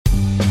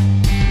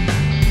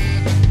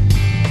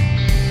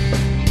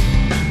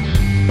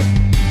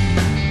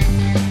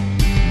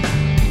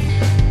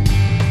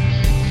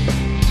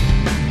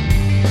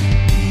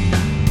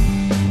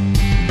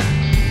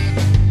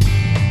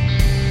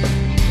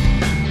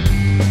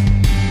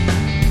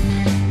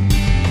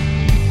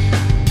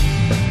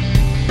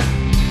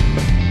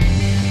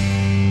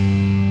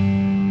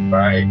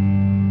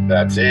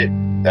That's it.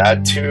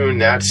 That tune,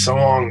 that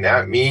song,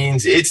 that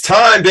means it's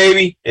time,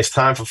 baby. It's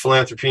time for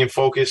Philanthropy in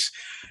Focus.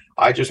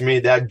 I just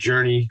made that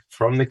journey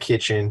from the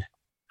kitchen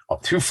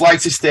up 2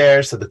 flights of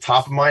stairs to the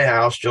top of my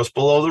house, just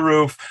below the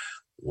roof.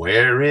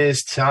 Where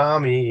is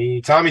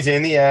Tommy? Tommy's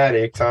in the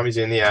attic. Tommy's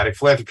in the attic.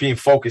 Philanthropy in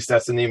Focus,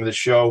 that's the name of the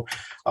show.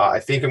 I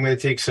think I'm going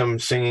to take some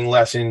singing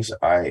lessons.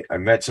 I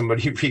met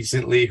somebody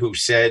recently who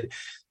said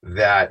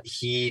that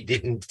he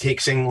didn't take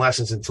singing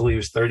lessons until he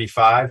was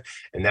 35,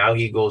 and now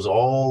he goes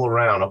all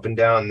around, up and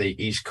down the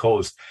East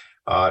Coast,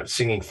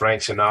 singing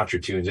Frank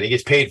Sinatra tunes, and he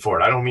gets paid for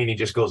it. I don't mean he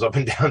just goes up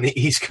and down the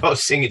East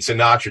Coast singing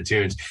Sinatra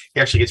tunes.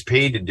 He actually gets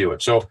paid to do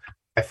it. So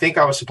I think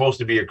I was supposed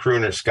to be a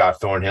crooner,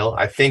 Scott Thornhill.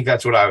 I think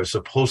that's what I was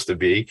supposed to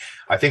be.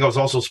 I think I was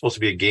also supposed to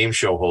be a game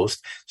show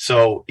host.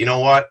 So you know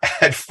what?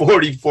 At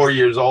 44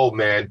 years old,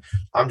 man,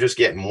 I'm just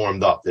getting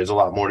warmed up. There's a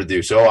lot more to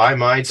do. So I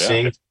might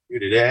sing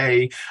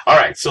today. All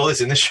right. So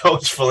listen, this show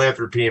is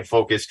Philanthropy in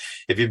Focus.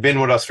 If you've been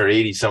with us for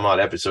 80 some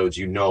odd episodes,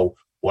 you know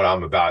what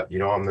I'm about. You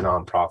know, I'm the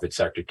nonprofit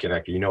sector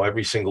connector. You know,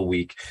 every single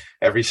week,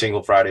 every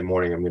single Friday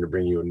morning, I'm going to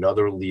bring you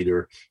another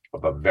leader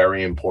of a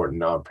very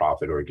important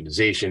nonprofit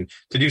organization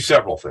to do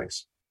several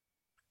things: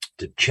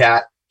 to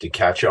chat, to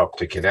catch up,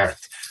 to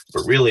connect,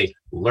 but really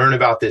learn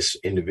about this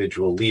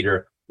individual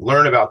leader,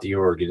 learn about the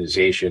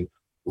organization,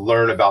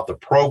 learn about the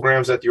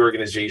programs that the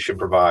organization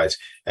provides,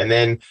 and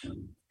then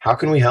how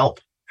can we help?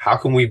 How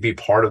can we be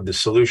part of the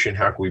solution?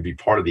 How can we be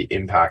part of the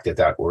impact that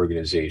that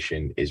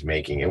organization is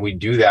making? And we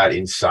do that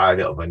inside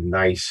of a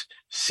nice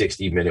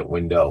 60-minute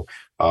window.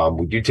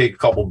 We do take a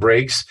couple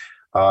breaks.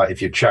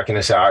 If you're checking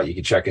us out, you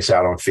can check us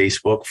out on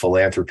Facebook,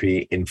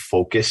 Philanthropy in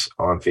Focus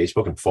on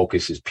Facebook, and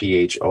Focus is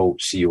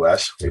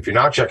P-H-O-C-U-S. If you're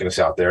not checking us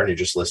out there and you're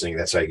just listening,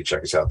 that's how you can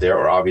check us out there.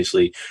 Or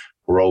obviously,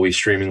 we're always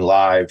streaming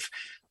live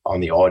on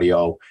the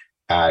audio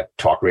at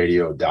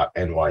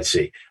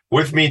talkradio.nyc.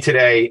 With me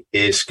today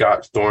is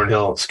Scott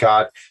Thornhill.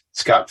 Scott,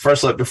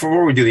 first,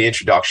 before we do the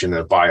introduction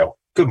and the bio,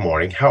 good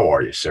morning. How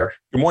are you, sir?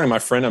 Good morning, my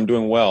friend. I'm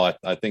doing well.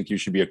 I think you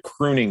should be a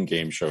crooning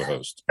game show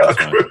host.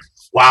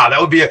 Wow, it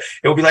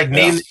would be like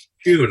name this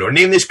tune or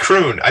name this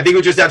croon. I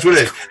think that's what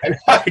it is. And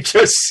I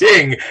just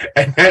sing,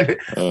 and then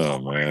oh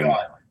man,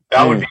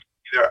 that would be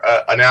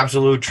either an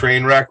absolute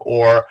train wreck,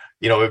 or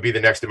it would be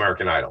the next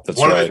American Idol.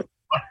 That's right.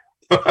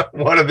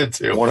 One of the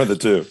two. One of the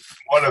two.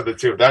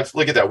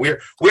 Look at that.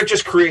 We're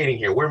just creating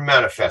here. We're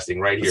manifesting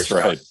right here. That's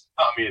right.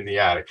 Tommy in the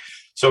attic.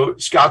 So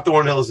Scott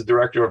Thornhill is the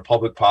director of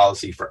public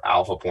policy for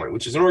Alpha Point,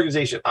 which is an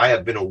organization I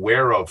have been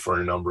aware of for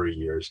a number of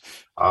years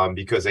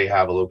because they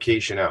have a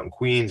location out in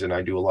Queens, and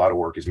I do a lot of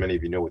work, as many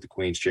of you know, with the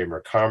Queens Chamber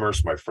of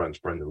Commerce. My friends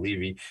Brendan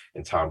Levy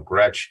and Tom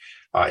Gretsch.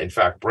 In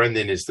fact,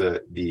 Brendan is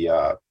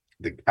the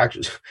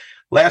actually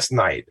last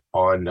night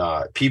on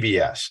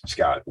PBS.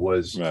 Scott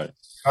was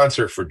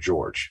concert for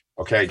George.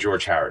 Okay,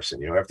 George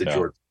Harrison. After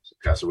George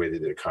passed away, they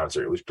did a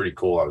concert. It was pretty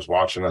cool. I was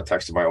watching. I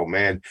texted my old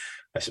man.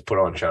 I said, put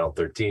on channel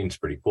 13. It's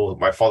pretty cool.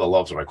 My father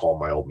loves when I call him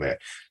my old man.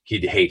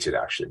 He hates it,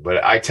 actually.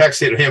 But I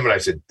texted him and I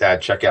said,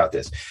 Dad, check out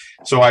this.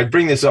 So I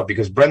bring this up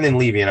because Brendan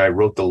Levy and I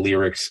wrote the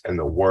lyrics and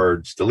the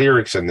words. The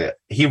lyrics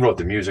he wrote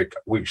the music.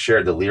 We've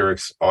shared the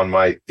lyrics on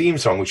my theme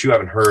song, which you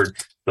haven't heard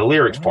the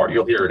lyrics part.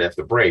 You'll hear it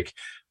after the break.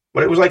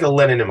 But it was like a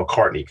Lennon and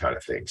McCartney kind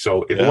of thing.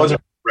 So if it wasn't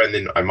for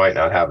Brendan, I might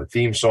not have a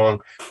theme song.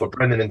 But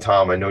Brendan and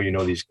Tom, I know you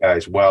know these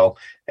guys well.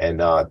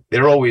 And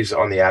they're always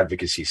on the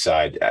advocacy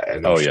side.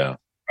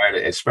 And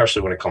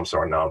especially when it comes to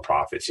our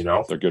nonprofits,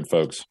 They're good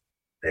folks.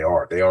 They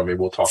are. Maybe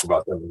we'll talk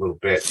about them a little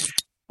bit.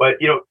 But,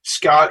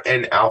 Scott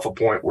and Alpha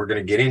Point, we're going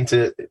to get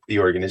into the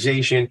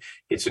organization.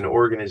 It's an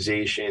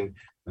organization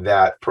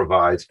that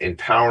provides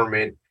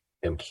empowerment,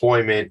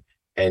 employment,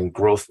 and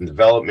growth and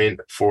development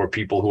for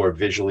people who are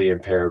visually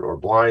impaired or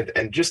blind.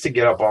 And just to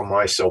get up on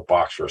my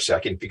soapbox for a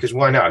second, because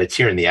why not? It's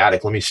here in the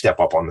attic. Let me step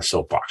up on the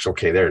soapbox.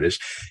 Okay, there it is.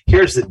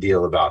 Here's the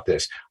deal about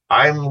this.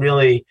 I've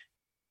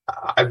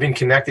been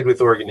connected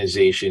with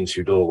organizations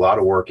who do a lot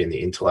of work in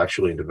the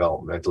intellectually and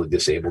developmentally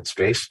disabled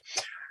space.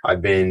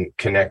 I've been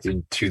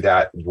connected to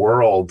that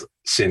world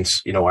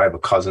since, I have a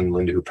cousin,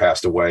 Linda, who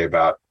passed away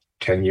about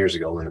 10 years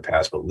ago. Linda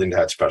passed, but Linda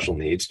had special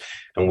needs.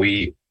 And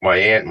my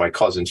aunt and my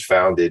cousins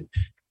founded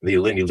the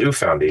Lindy Lou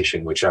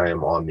Foundation, which I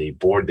am on the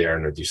board there,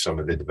 and I do some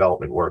of the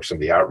development work, some of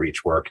the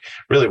outreach work.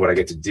 Really what I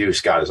get to do,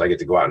 Scott, is I get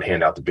to go out and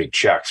hand out the big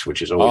checks,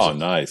 which is always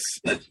nice.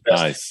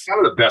 Nice.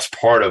 Kind of the best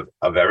part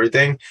of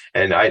everything.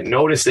 And I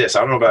noticed this, I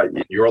don't know about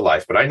your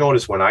life, but I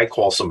notice when I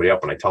call somebody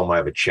up and I tell them I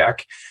have a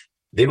check,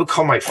 they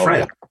become my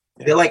friend.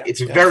 They're like,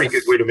 it's a very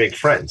good way to make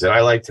friends. And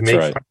I like to make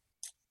friends.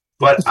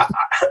 But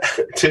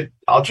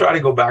I'll try to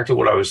go back to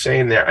what I was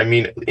saying there. I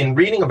mean, in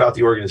reading about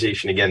the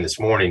organization again this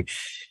morning,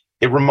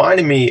 it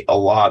reminded me a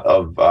lot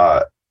of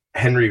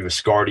Henry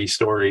Viscardi's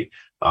story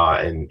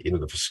and,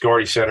 the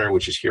Viscardi Center,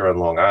 which is here on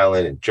Long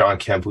Island, and John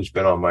Kemp, who's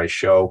been on my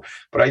show.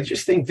 But I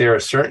just think there are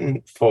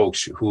certain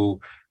folks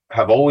who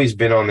have always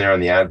been on there on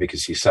the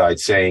advocacy side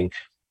saying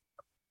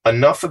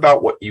enough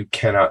about what you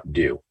cannot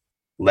do.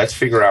 let's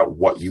figure out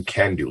what you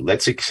can do.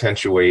 Let's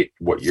accentuate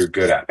what you're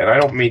good at. And I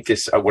don't make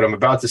this, what I'm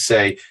about to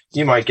say,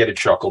 you might get a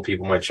chuckle.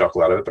 People might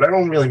chuckle out of it, but I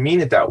don't really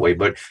mean it that way.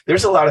 But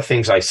there's a lot of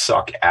things I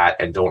suck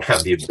at and don't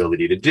have the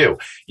ability to do.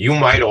 You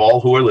might all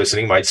who are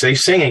listening might say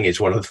singing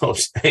is one of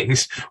those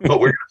things, but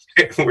we're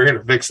going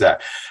to fix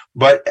that.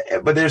 But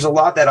there's a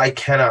lot that I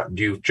cannot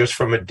do just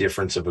from a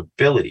difference of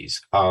abilities.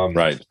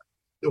 Right.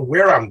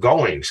 Where I'm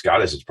going,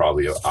 Scott, as it's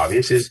probably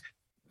obvious, is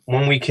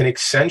when we can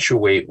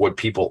accentuate what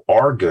people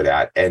are good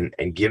at and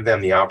give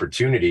them the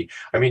opportunity.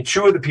 I mean,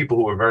 two of the people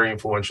who were very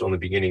influential in the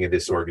beginning of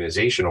this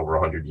organization over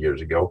 100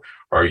 years ago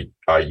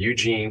are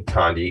Eugene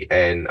Condi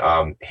and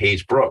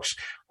Hayes Brooks,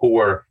 who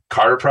were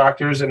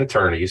chiropractors and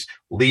attorneys,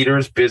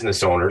 leaders,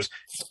 business owners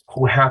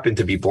who happened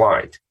to be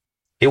blind.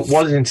 It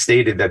wasn't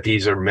stated that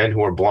these are men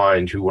who are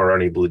blind who are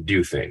unable to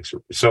do things.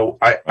 So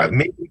I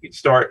maybe we could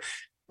start.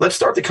 Let's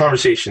start the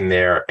conversation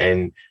there,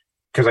 and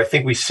because I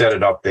think we set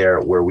it up there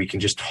where we can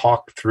just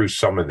talk through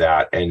some of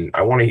that. And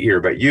I want to hear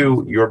about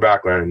you, your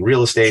background in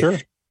real estate, Sure.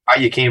 how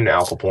you came to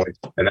Alpha Point,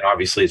 and then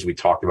obviously, as we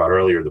talked about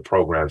earlier, the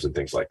programs and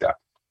things like that.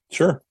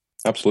 Sure.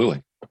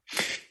 Absolutely.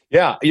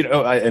 Yeah.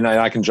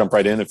 I can jump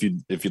right in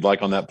if you'd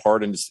like on that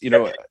part. And just,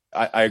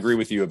 I agree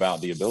with you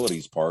about the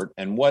abilities part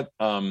and what,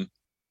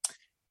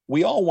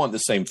 we all want the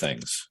same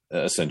things,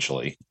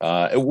 essentially,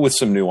 with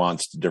some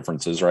nuanced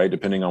differences, right?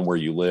 Depending on where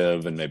you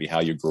live and maybe how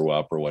you grew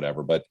up or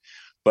whatever. But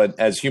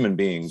as human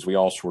beings, we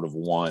all sort of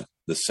want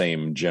the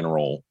same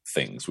general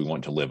things. We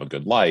want to live a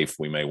good life.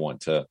 We may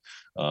want to,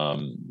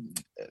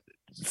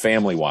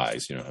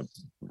 family-wise,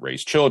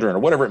 raise children or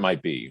whatever it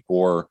might be,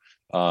 or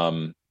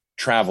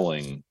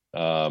traveling.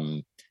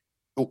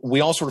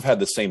 We all sort of had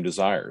the same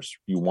desires.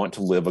 You want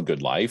to live a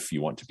good life.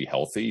 You want to be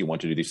healthy. You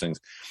want to do these things.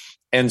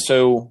 And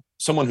so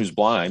someone who's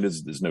blind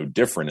is no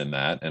different in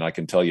that. And I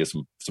can tell you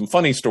some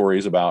funny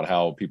stories about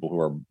how people who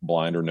are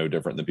blind are no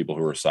different than people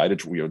who are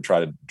sighted. We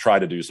try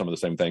to do some of the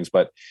same things,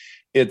 but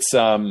it's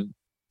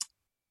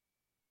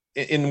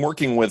in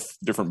working with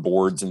different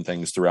boards and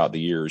things throughout the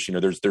years,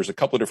 there's a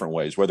couple of different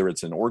ways, whether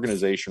it's an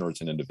organization or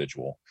it's an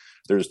individual.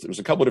 There's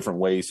a couple of different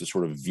ways to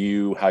sort of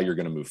view how you're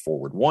going to move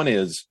forward. One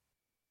is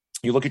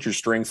you look at your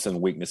strengths and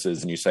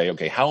weaknesses and you say,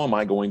 okay, how am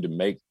I going to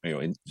make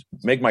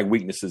my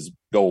weaknesses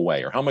go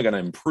away? Or how am I going to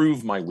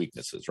improve my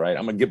weaknesses, right?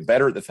 I'm going to get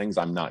better at the things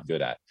I'm not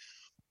good at.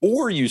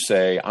 Or you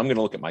say, I'm going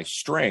to look at my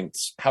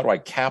strengths. How do I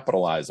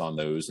capitalize on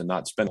those and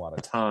not spend a lot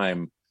of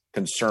time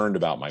concerned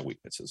about my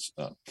weaknesses?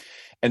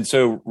 And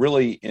so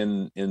really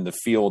in the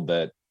field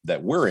that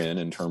we're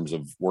in terms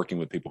of working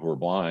with people who are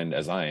blind,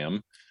 as I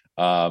am,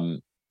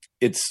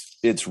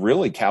 it's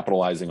really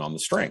capitalizing on the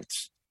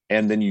strengths.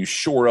 And then you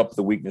shore up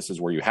the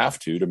weaknesses where you have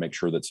to make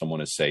sure that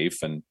someone is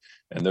safe and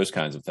those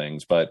kinds of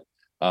things. But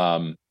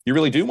you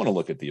really do want to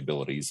look at the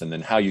abilities and then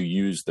how you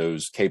use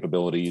those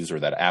capabilities or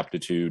that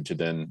aptitude to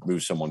then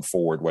move someone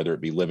forward, whether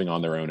it be living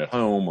on their own at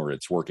home or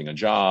it's working a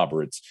job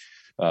or it's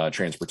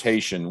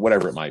transportation,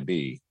 whatever it might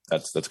be.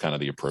 That's kind of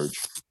the approach.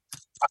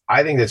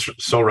 I think that's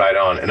so right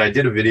on. And I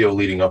did a video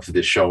leading up to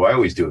this show. I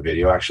always do a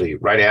video. Actually,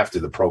 right after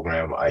the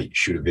program, I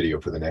shoot a video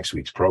for the next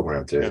week's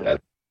program as a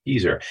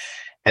teaser.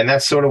 And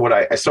that's sort of what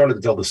I started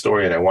to tell the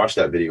story. And I watched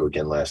that video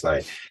again last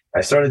night.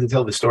 I started to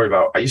tell the story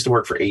about, I used to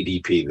work for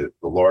ADP, the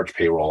large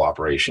payroll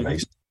operation. I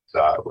used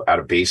to, out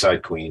of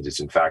Bayside, Queens. It's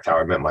in fact how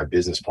I met my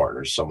business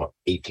partners some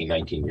 18,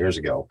 19 years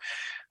ago.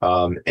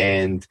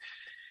 And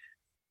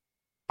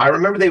I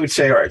remember they would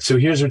say, all right, so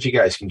here's what you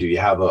guys can do. You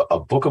have a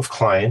book of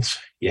clients.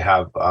 You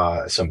have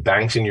some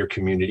banks in your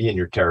community, in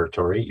your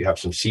territory. You have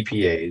some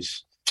CPAs,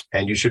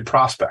 and you should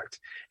prospect.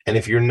 And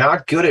if you're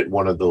not good at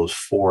one of those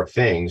four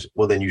things,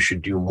 well, then you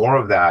should do more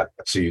of that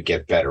so you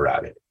get better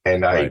at it.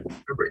 And I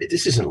remember,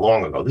 this isn't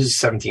long ago. This is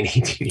 17,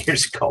 18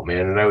 years ago,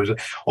 man. And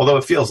although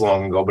it feels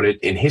long ago, but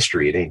in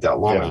history, it ain't that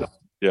long ago.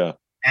 Yeah.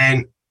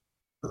 And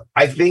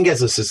I think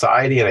as a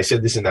society, and I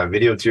said this in that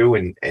video too,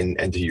 and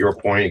to your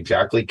point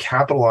exactly,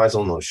 capitalize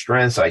on those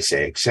strengths. I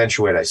say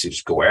accentuate. I say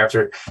just go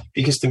after it.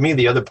 Because to me,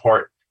 the other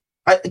part,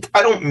 I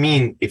don't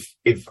mean if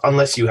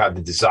unless you have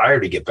the desire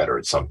to get better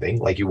at something,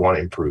 like you want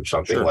to improve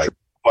something, sure.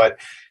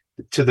 But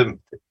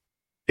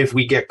if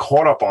we get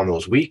caught up on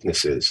those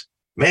weaknesses,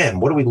 man,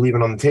 what are we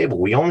leaving on the table?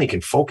 We only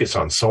can focus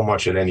on so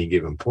much at any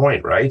given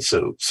point, right?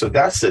 So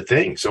that's the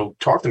thing. So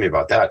talk to me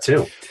about that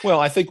too. Well,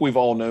 I think we've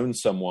all known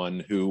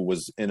someone who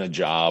was in a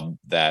job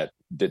that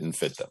didn't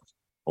fit them,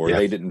 or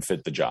they didn't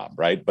fit the job,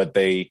 right? But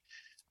they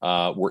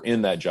were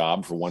in that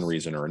job for one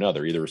reason or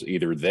another.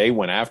 Either they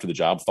went after the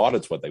job, thought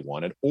it's what they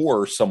wanted,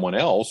 or someone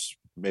else,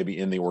 maybe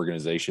in the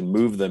organization,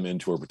 moved them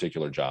into a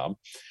particular job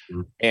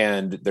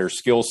and their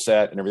skill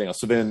set and everything else.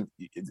 So then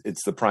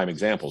it's the prime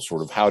example,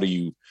 sort of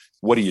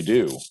what do you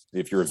do?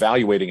 If you're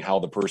evaluating how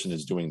the person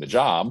is doing the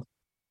job,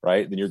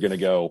 right, then you're going to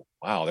go,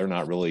 wow, they're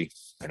not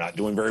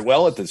doing very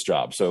well at this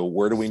job. So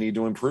where do we need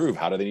to improve?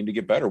 How do they need to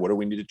get better? What do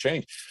we need to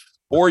change?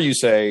 Or you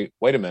say,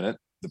 wait a minute,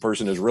 the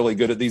person is really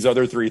good at these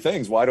other three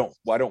things. Why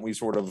don't we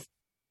sort of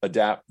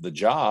adapt the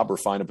job or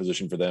find a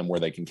position for them where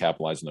they can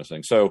capitalize on those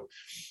things? So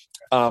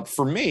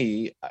for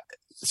me,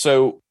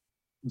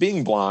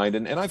 being blind,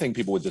 and I think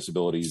people with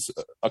disabilities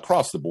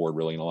across the board,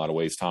 really, in a lot of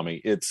ways,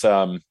 Tommy, it's,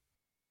 and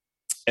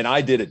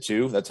I did it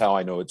too. That's how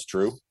I know it's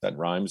true. That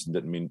rhymes and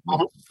didn't mean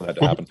for that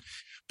to happen.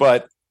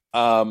 But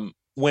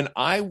when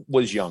I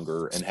was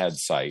younger and had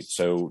sight,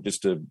 so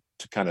just to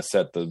kind of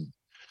set the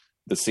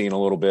scene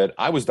a little bit,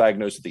 I was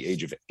diagnosed at the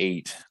age of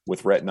 8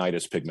 with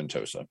retinitis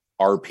pigmentosa,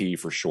 RP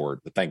for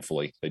short. But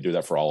thankfully, they do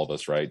that for all of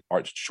us, right?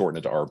 Shorten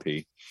it to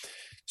RP.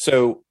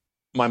 So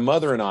my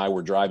mother and I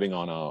were driving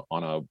on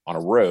a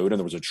road, and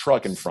there was a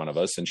truck in front of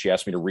us, and she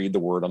asked me to read the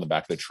word on the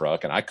back of the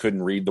truck, and I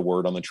couldn't read the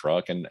word on the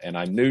truck, and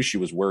I knew she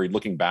was worried.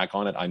 Looking back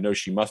on it, I know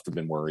she must have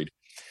been worried.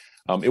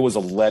 It was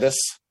a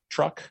lettuce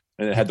truck,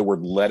 and it had the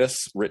word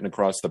lettuce written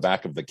across the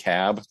back of the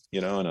cab,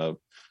 in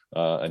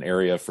an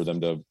area for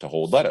them to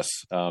hold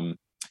lettuce. To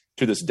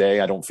this day,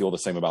 I don't feel the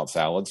same about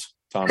salads.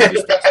 Tom,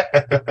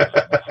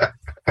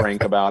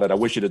 frank about it. I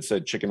wish it had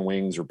said chicken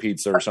wings or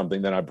pizza or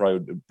something. Then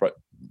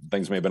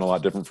things may have been a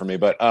lot different for me.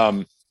 But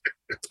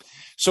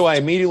so I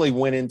immediately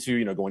went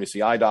into going to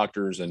see eye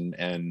doctors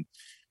and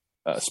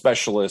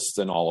specialists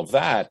and all of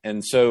that.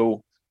 And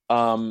so,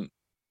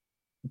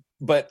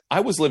 but I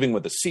was living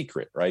with a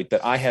secret, right?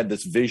 That I had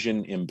this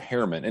vision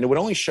impairment, and it would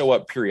only show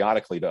up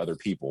periodically to other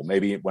people.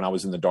 Maybe when I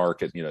was in the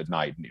dark at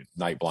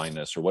night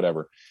blindness or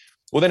whatever.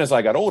 Well, then as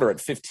I got older, at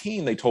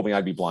 15, they told me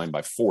I'd be blind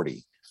by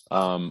 40.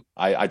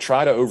 I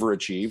try to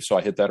overachieve, so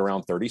I hit that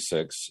around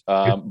 36.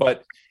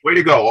 But way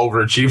to go,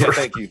 overachiever!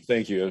 Yeah,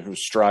 thank you. I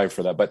strive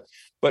for that.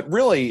 But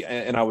really,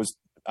 and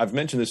I've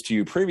mentioned this to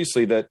you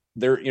previously, that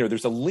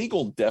there's a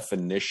legal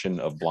definition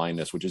of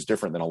blindness, which is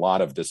different than a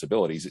lot of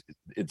disabilities.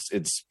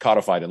 It's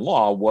codified in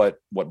law what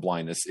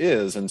blindness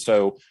is, and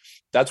so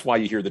that's why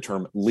you hear the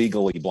term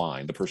legally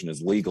blind. The person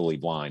is legally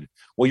blind.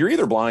 Well, you're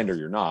either blind or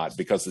you're not,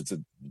 because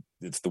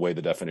it's the way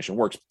the definition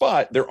works.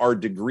 But there are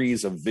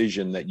degrees of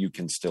vision that you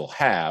can still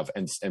have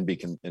and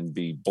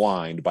be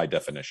blind by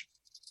definition.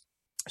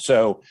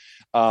 So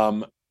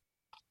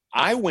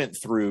I went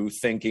through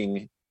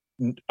thinking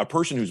a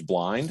person who's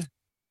blind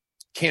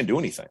can't do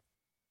anything.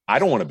 I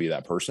don't want to be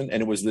that person.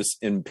 And it was this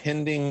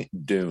impending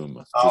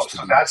doom. Oh,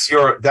 so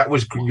that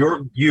was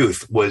your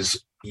youth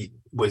was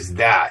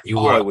that you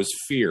were. It was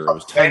fear. It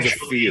was tons of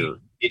fear.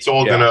 It's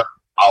all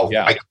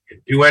I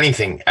can do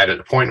anything at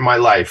a point in my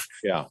life.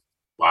 Yeah.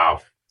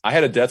 Wow. I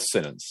had a death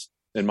sentence,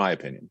 in my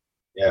opinion.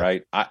 Yeah.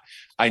 Right.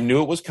 I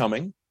knew it was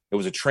coming. It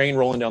was a train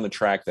rolling down the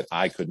track that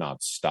I could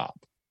not stop.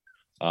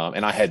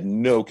 And I had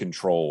no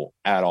control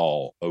at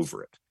all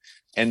over it.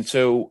 And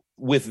so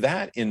with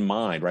that in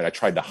mind, right, I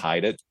tried to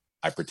hide it.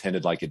 I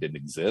pretended like it didn't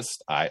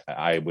exist.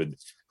 I would,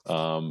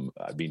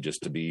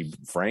 just to be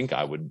frank,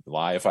 I would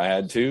lie if I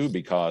had to,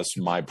 because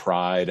my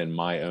pride and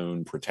my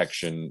own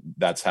protection,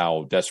 that's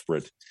how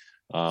desperate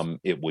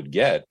it would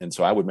get. And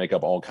so I would make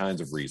up all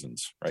kinds of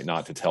reasons, right,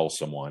 not to tell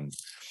someone.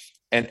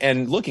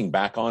 And looking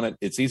back on it,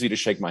 it's easy to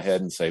shake my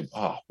head and say,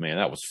 oh man,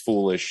 that was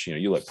foolish.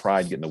 You let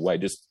pride get in the way.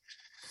 Just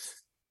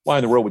why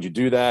in the world would you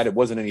do that? It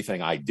wasn't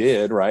anything I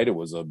did, right? It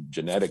was a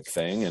genetic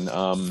thing.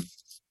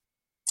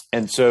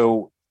 And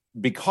so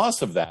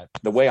because of that,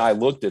 the way I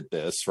looked at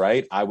this,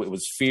 right, it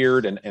was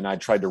feared, and I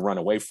tried to run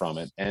away from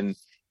it. And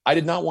I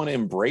did not want to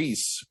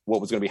embrace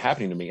what was going to be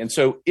happening to me. And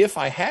so if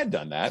I had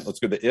done that, let's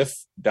go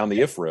down the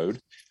if road.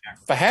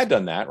 If I had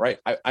done that, right,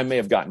 I may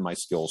have gotten my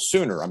skills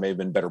sooner. I may have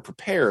been better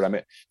prepared.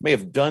 I may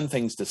have done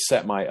things to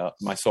set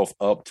myself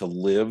up to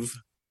live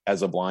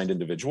as a blind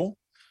individual.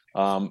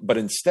 But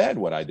instead,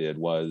 what I did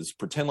was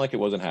pretend like it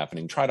wasn't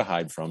happening, try to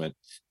hide from it,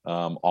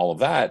 all of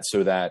that,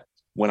 so that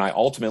when I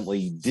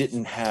ultimately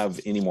didn't have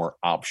any more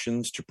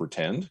options to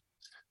pretend,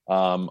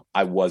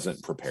 I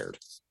wasn't prepared.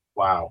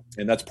 Wow.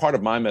 And that's part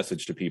of my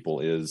message to people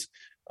is,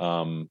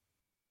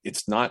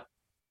 it's not,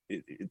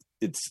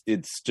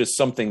 it's just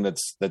something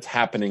that's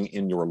happening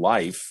in your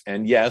life.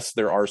 And yes,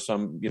 there are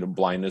some,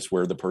 blindness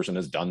where the person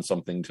has done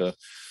something to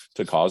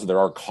cause. There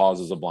are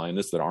causes of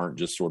blindness that aren't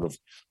just sort of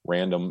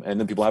random. And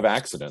then people have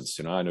accidents.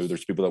 I know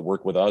there's people that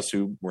work with us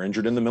who were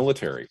injured in the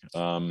military,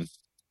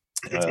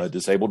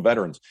 disabled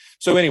veterans.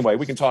 So anyway,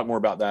 we can talk more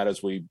about that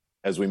as we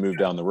move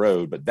down the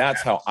road, but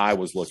that's how I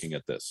was looking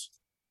at this.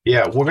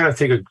 Yeah, we're going to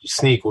take a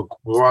sneak.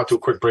 We're out to a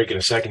quick break in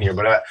a second here,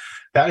 but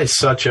that is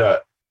such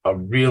a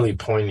really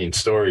poignant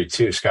story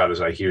too, Scott,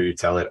 as I hear you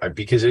tell it,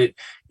 because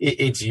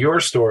it's your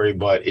story,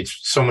 but it's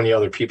so many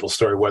other people's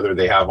story, whether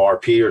they have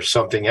RP or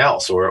something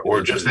else,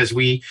 or just as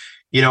we,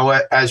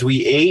 as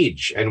we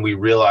age and we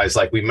realize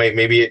like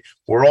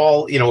we're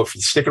all, if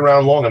you stick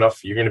around long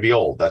enough, you're going to be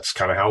old. That's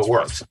kind of how it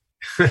works.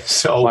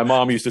 So my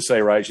mom used to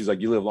say, right, she's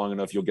like, you live long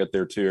enough, you'll get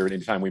there too.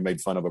 Anytime we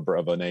made fun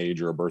of an age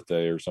or a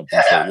birthday or something.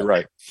 Yeah, so you're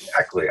right.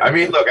 Exactly. I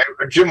mean, look,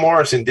 Jim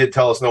Morrison did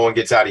tell us no one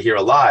gets out of here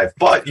alive,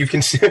 but you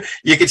can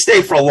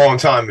stay for a long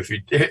time if you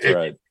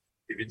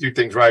do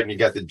things right and you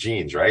got the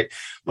genes, right?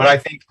 But I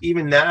think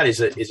even that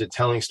is a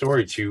telling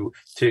story to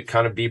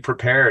kind of be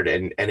prepared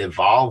and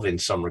evolve in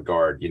some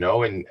regard,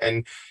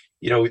 and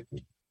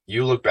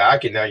you look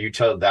back and now you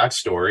tell that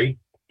story.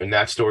 and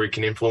that story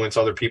can influence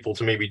other people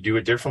to maybe do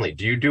it differently.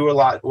 Do you do a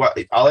lot? Well,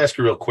 I'll ask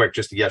you real quick,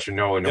 just a yes or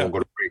no, and then we'll go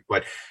to break.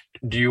 But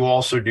do you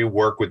also do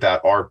work with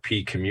that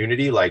RP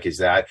community? Like, is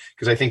that,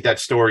 because I think that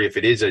story, if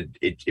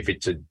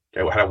it's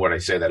how would I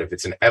say that? If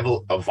it's an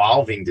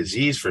evolving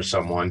disease for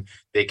someone,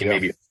 they can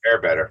maybe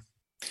prepare better.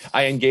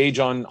 I engage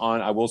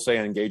I will say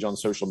I engage on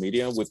social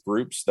media with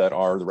groups that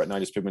are the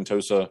retinitis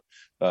pigmentosa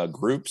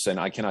groups. And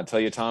I cannot tell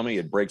you, Tommy,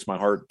 it breaks my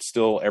heart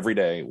still every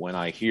day when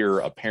I hear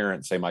a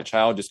parent say, my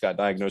child just got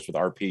diagnosed with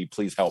RP.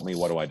 Please help me.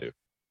 What do I do?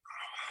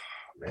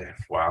 Man,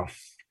 wow.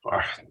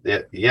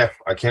 Yeah,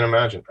 I can't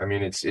imagine. I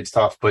mean, it's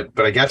tough, but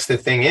I guess the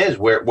thing is,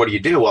 what do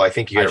you do? Well, I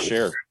think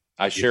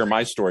I share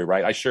my story,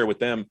 right? I share with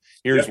them.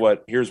 Here's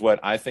what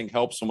I think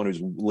helps someone who's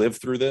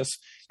lived through this.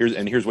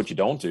 Here's what you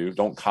don't do.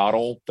 Don't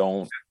coddle.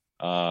 Don't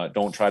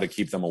try to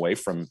keep them away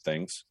from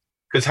things.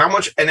 Because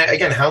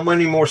how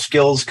many more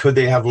skills could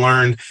they have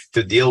learned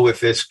to deal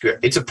with this?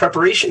 It's a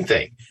preparation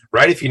thing,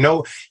 right? If you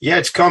know,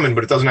 it's coming,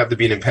 but it doesn't have to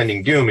be an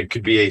impending doom. It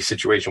could be a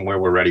situation where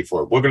we're ready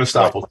for it. We're going to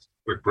stop. We'll take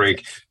a quick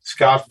break.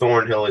 Scott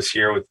Thornhill is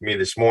here with me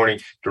this morning,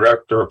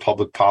 Director of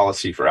Public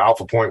Policy for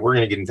Alpha Point. We're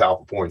going to get into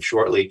Alpha Point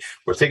shortly.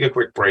 We'll take a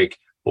quick break.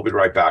 We'll be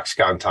right back.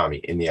 Scott and Tommy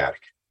in the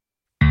attic.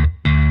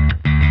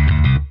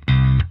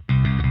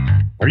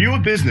 Are you a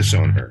business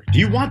owner? Do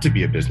you want to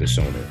be a business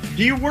owner?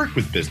 Do you work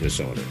with business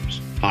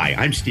owners? Hi,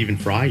 I'm Stephen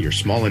Fry, your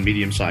small and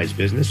medium-sized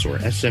business, or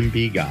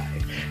SMB guy,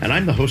 and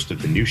I'm the host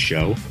of the new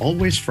show,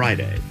 Always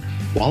Friday.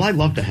 While I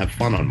love to have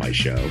fun on my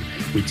show,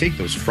 we take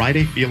those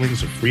Friday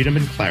feelings of freedom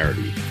and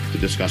clarity to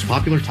discuss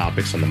popular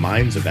topics on the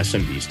minds of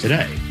SMBs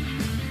today.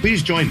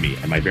 Please join me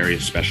and my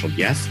various special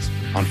guests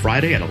on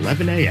Friday at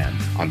 11 a.m.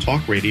 on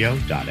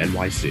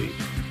talkradio.nyc.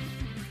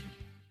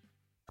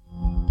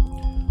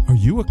 Are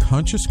you a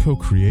conscious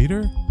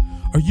co-creator?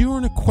 Are you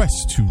on a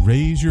quest to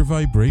raise your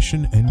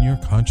vibration and your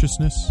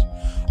consciousness?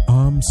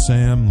 I'm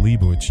Sam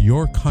Leibowitz,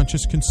 your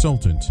conscious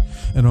consultant,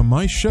 and on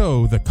my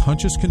show, The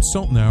Conscious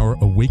Consultant Hour,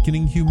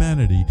 Awakening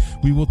Humanity,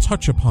 we will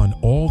touch upon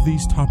all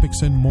these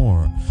topics and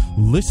more.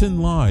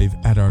 Listen live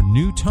at our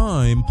new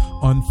time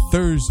on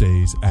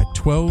Thursdays at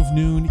 12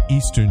 noon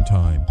Eastern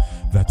Time.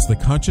 That's The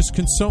Conscious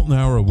Consultant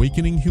Hour,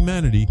 Awakening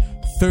Humanity,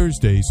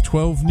 Thursdays,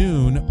 12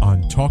 noon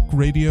on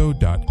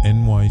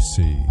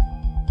talkradio.nyc.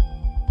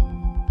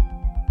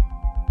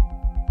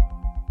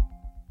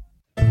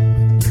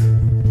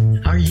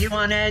 Are you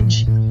on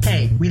edge?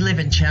 Hey, we live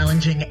in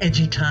challenging,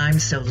 edgy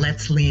times, so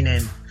let's lean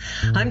in.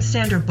 I'm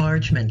Sandra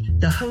Bargman,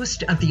 the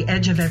host of The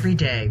Edge of Every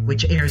Day,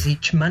 which airs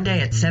each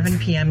Monday at 7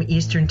 p.m.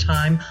 Eastern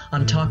Time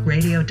on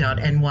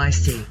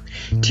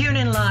talkradio.nyc. Tune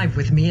in live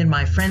with me and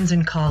my friends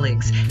and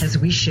colleagues as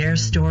we share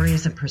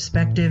stories and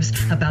perspectives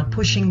about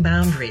pushing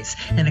boundaries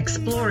and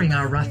exploring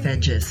our rough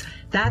edges.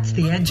 That's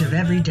The Edge of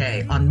Every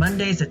Day on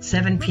Mondays at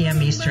 7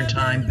 p.m. Eastern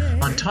Time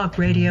on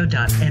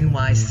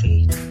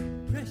talkradio.nyc.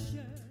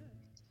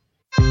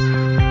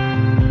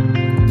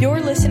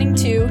 You're listening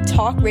to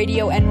Talk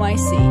Radio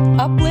NYC.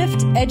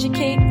 Uplift,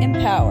 educate,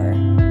 empower.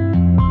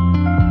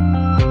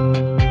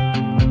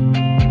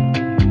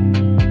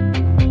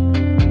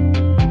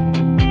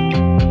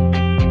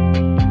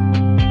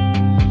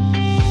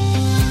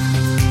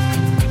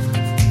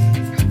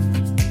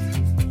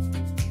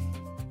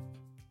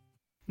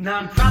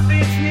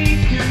 Nonprofits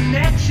need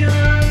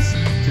connections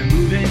to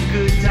move in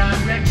good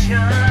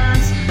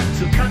directions.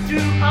 So cut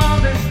through all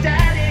the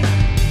static.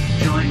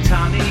 Join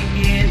Tommy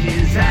in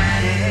his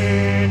attic.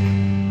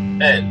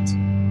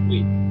 And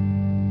we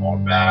are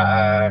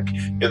back.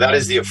 That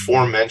is the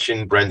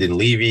aforementioned Brendan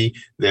Levy.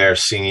 They're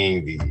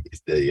singing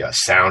the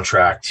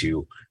soundtrack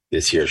to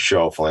this year's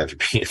show,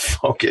 Philanthropy in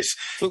Focus.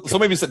 So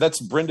maybe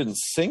that's Brendan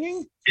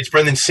singing? It's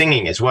Brendan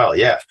singing as well,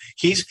 yeah.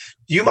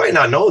 You might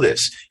not know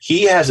this.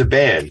 He has a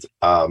band,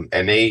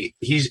 and they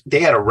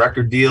had a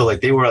record deal. Like,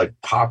 they were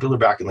popular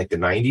back in the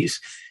 90s,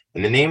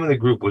 and the name of the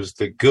group was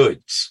The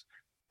Goods.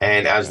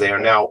 And as they are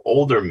now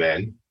older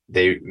men,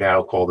 they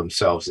now call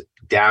themselves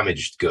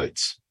Damaged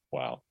Goods.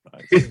 Wow.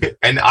 Nice.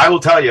 And I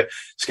will tell you,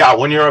 Scott,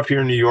 when you're up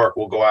here in New York,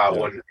 we'll go out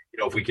when,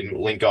 if we can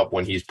link up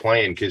when he's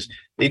playing, because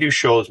they do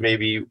shows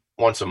maybe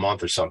once a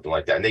month or something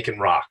like that. And they can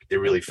rock. They're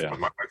really fun.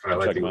 My friend,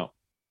 I like them out.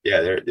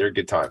 Yeah, they're a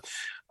good time.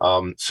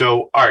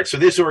 So, all right. So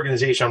this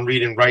organization, I'm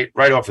reading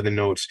right off of the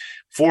notes,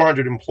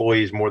 400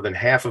 employees, more than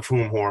half of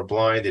whom are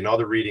blind. In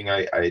other reading,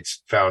 I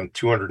found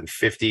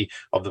 250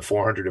 of the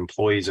 400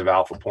 employees of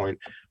Alpha Point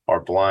are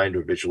blind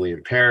or visually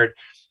impaired.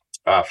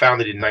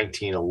 Founded in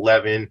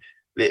 1911.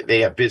 They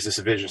have business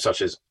divisions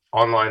such as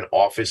online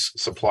office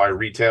supply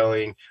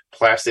retailing,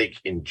 plastic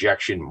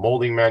injection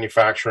molding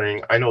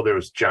manufacturing. I know there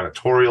was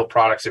janitorial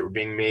products that were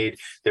being made.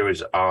 There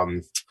was, oh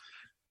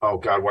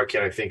God, why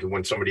can't I think of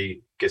when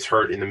somebody gets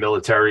hurt in the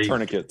military?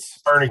 Tourniquets.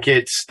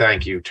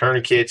 Thank you.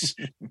 Tourniquets.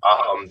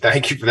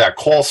 Thank you for that.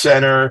 Call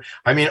center.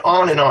 I mean,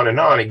 on and on and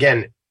on.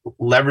 Again,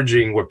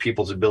 leveraging what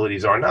people's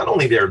abilities are, not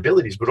only their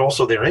abilities, but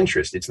also their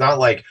interest. It's not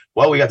like,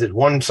 well, we got this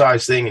one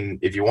size thing, and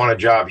if you want a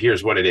job,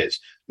 here's what it is.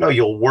 No,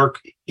 you'll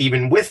work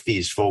even with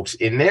these folks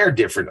in their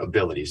different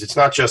abilities. It's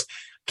not just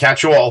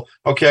catch all.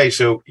 Okay,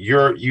 so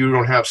you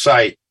don't have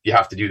sight. you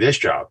have to do this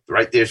job,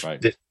 right? There's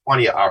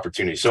plenty of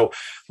opportunity. So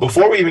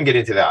before we even get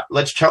into that,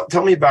 let's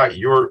tell me about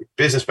your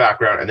business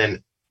background, and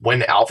then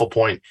when Alpha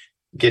Point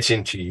gets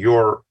into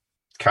your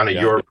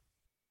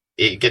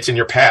it gets in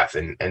your path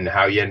and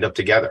how you end up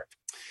together.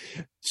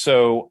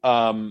 So,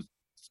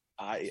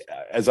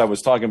 as I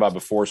was talking about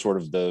before, sort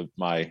of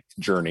my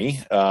journey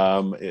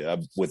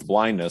with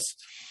blindness,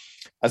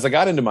 as I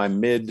got into my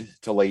mid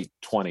to late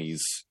 20s,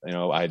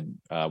 I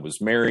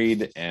was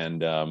married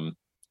and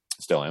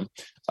still am,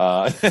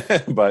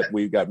 but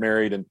we got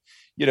married, and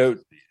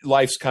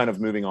life's kind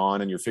of moving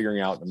on, and I'm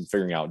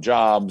figuring out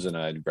jobs, and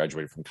I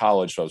graduated from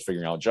college, so I was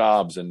figuring out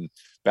jobs and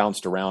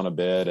bounced around a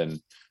bit, and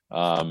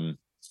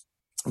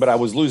but I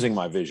was losing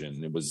my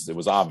vision. It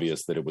was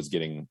obvious that it was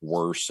getting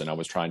worse, and I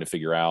was trying to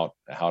figure out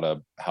how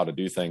to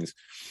do things.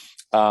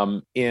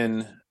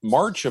 In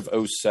March of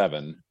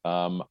 2007,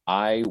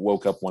 I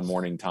woke up one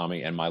morning,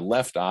 Tommy, and my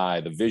left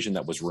eye, the vision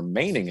that was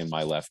remaining in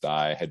my left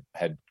eye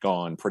had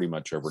gone pretty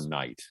much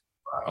overnight.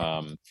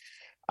 Wow.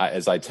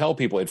 As I tell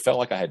people, it felt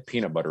like I had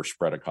peanut butter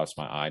spread across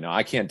my eye. Now,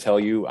 I can't tell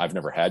you, I've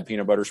never had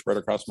peanut butter spread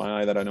across my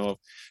eye that I know of.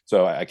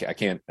 So I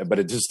can't, but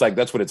it just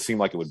that's what it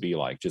seemed like it would be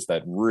like, just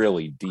that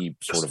really deep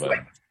sort of a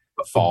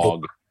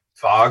fog.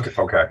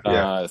 Okay.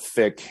 Yeah.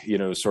 Thick,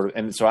 sort of.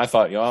 And so I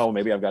thought,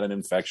 maybe I've got an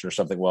infection or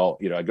something. Well,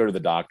 I go to the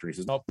doctor. He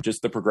says, no,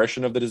 just the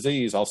progression of the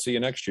disease. I'll see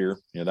you next year.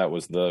 That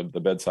was the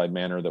bedside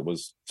manner that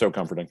was so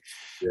comforting.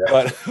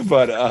 Yeah.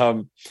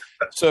 But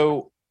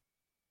so,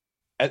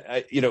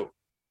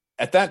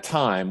 at that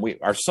time,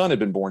 our son had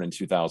been born in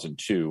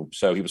 2002.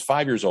 So he was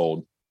 5 years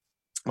old.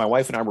 My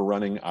wife and I were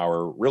running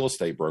our real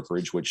estate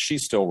brokerage, which she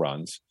still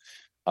runs.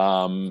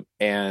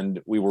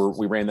 And we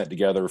ran that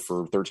together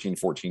for 13,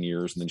 14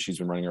 years. And then she's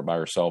been running it by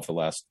herself the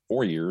last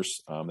 4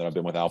 years that I've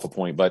been with Alpha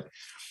Point. But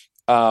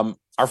our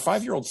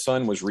 5-year-old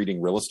son was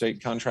reading real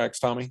estate contracts,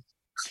 Tommy,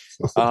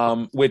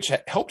 which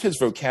helped his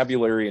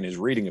vocabulary and his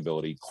reading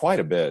ability quite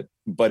a bit.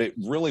 But it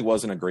really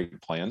wasn't a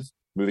great plan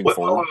moving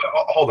forward.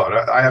 Hold on.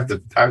 I have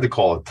to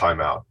call a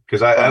timeout,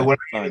 because I'm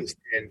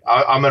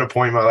at a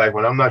point in my life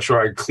when I'm not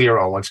sure I'm clear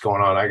on what's going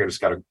on. I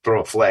just got to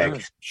throw a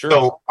flag. Sure.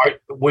 So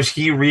was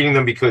he reading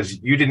them because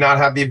you did not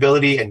have the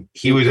ability, and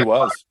he was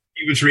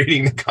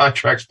reading the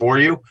contracts for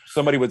you?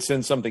 Somebody would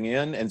send something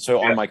in, and so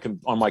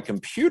on my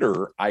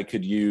computer I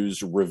could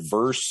use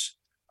reverse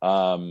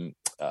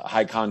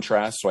high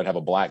contrast, so I'd have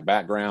a black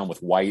background with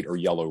white or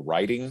yellow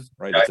writing,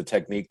 right? That's a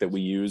technique that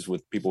we use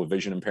with people with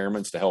vision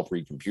impairments to help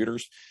read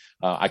computers.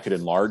 I could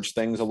enlarge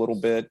things a little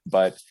bit,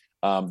 but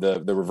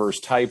the reverse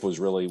type was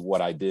really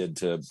what I did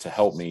to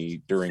help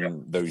me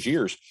during those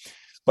years.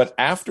 But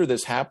after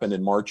this happened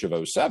in March of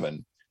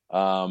 2007,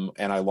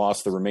 and I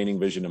lost the remaining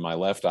vision in my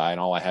left eye, and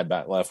all I had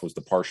back left was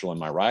the partial in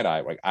my right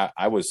eye. Like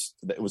it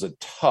was a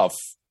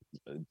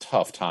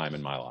tough time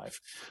in my life.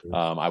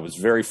 I was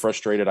very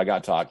frustrated. I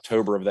got to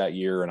October of that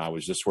year, and I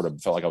was just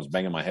felt like I was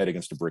banging my head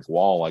against a brick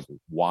wall. Like,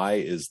 why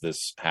is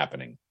this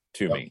happening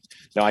to me?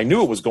 Now, I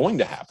knew it was going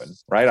to happen,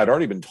 right? I'd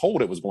already been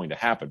told it was going to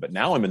happen, but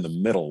now I'm in the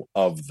middle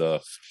of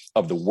the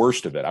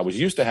worst of it. I was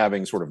used to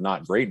having sort of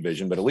not great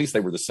vision, but at least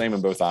they were the same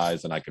in both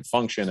eyes, and I could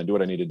function and do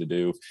what I needed to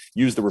do,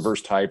 use the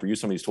reverse type or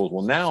use some of these tools.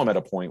 Well, now I'm at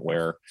a point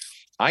where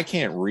I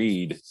can't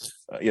read.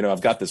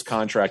 I've got this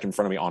contract in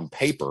front of me on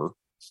paper.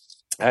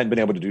 I hadn't been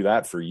able to do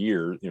that for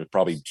years,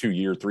 probably 3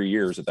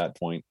 years at that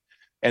point.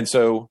 And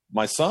so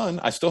my son,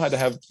 I still had to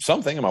have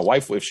something. And my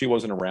wife, if she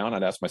wasn't around,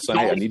 I'd ask my son,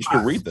 hey, I need you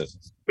to read this.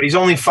 But he's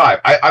only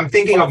 5. I'm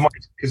thinking of my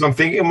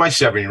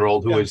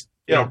 7-year-old who is,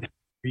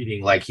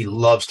 reading like he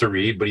loves to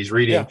read, but he's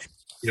reading,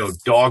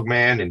 Dog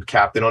Man and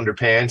Captain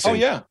Underpants.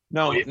 And,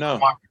 No.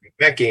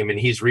 That game, and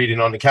he's reading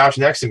on the couch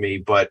next to me,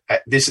 but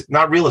this is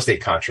not real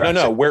estate contracts.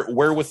 No.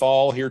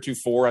 Wherewithal,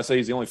 heretofore. I say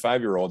he's the only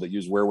 5-year-old that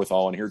used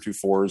wherewithal and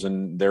heretofores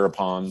and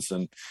thereupons,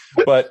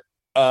 but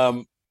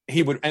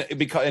he would,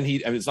 he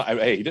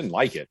didn't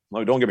like it.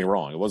 Don't get me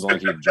wrong, it wasn't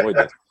like he enjoyed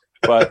it,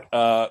 but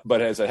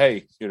I said,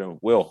 hey,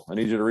 Will, I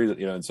need you to read it,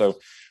 and so,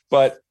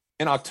 but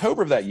in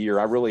October of that year,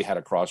 I really had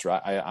a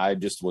crossroad. I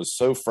just was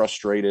so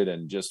frustrated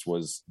and just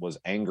was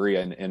angry.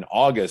 And in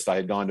August, I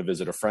had gone to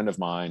visit a friend of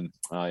mine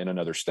in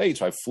another state.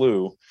 So I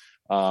flew,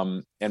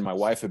 and my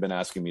wife had been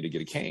asking me to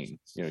get a cane.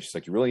 She's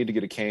like, you really need to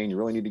get a cane. You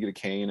really need to get a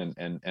cane.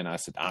 And I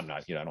said, I'm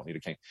not, I don't need a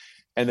cane.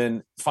 And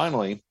then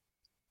finally,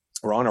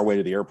 we're on our way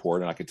to the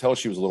airport, and I could tell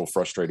she was a little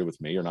frustrated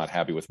with me or not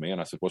happy with me. And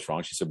I said, what's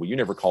wrong? She said, well, you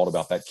never called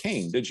about that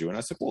cane, did you? And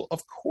I said, well,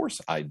 of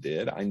course I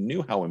did. I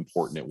knew how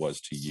important it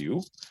was to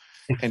you.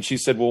 And she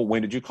said, well,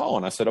 when did you call?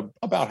 And I said,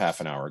 about half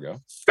an hour ago.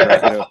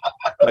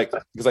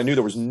 Because I knew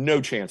there was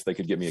no chance they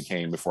could get me a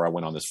cane before I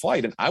went on this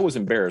flight. And I was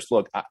embarrassed.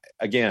 Look,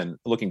 again,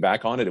 looking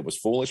back on it, it was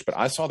foolish, but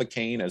I saw the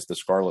cane as the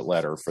scarlet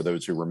letter, for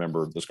those who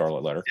remember the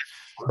scarlet letter,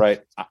 right?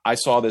 I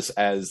saw this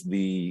as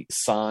the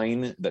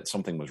sign that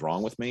something was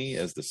wrong with me,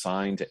 as the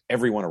sign to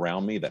everyone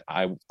around me that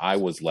I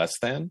was less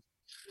than.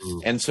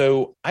 And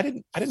so I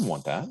didn't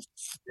want that.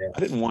 Yeah. I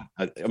didn't want,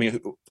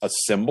 a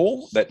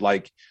symbol that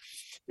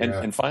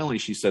and finally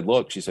she said,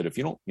 look, if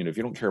you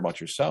don't care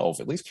about yourself,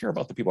 at least care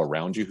about the people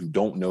around you who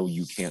don't know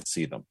you can't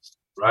see them.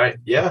 Right.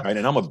 Yeah. Right.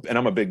 And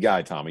I'm a big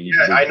guy, Tommy.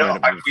 Yeah, I know.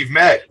 We've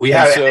met. We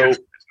have. So, there's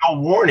no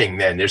warning.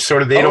 Then there's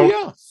sort of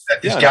that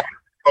this guy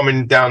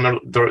coming down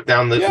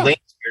the lane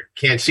here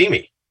can't see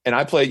me. And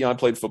I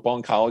played football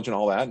in college and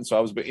all that, and so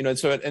I was, I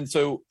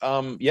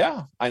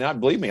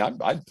believe me,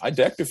 I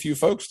decked a few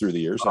folks through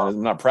the years.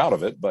 I'm not proud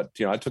of it, but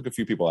I took a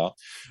few people out.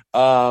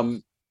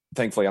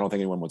 Thankfully, I don't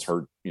think anyone was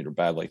hurt,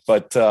 badly.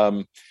 But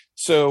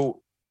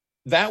so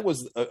that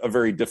was a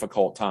very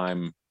difficult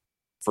time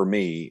for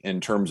me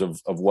in terms of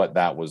what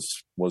that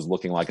was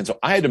looking like. And so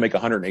I had to make a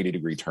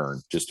 180-degree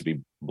turn, just to be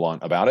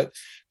blunt about it,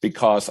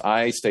 because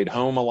I stayed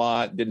home a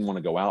lot, didn't want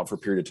to go out for a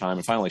period of time.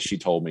 And finally she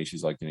told me,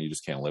 she's like, you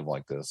just can't live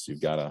like this.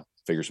 You've got to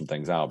figure some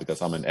things out, because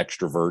I'm an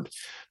extrovert.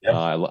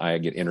 Yeah. I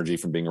get energy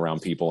from being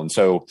around people. And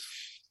so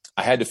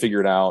I had to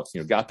figure it out,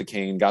 got the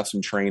cane, got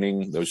some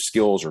training. Those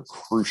skills are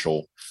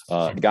crucial.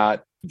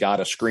 Got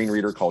a screen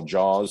reader called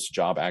JAWS,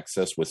 Job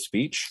Access with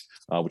Speech,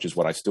 which is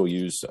what I still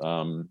use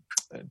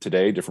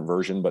today, different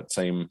version, but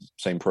same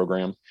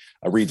program.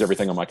 Reads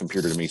everything on my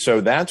computer to me.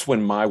 So that's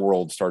when my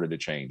world started to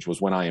change,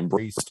 was when I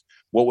embraced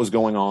what was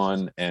going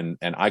on, and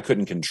I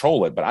couldn't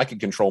control it, but I could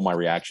control my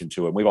reaction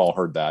to it. We've all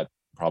heard that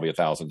probably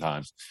 1,000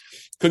 times.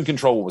 Couldn't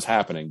control what was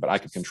happening, but I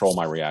could control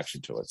my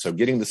reaction to it. So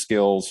getting the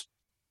skills,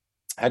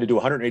 I had to do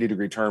a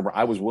 180-degree turn where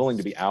I was willing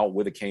to be out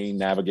with a cane,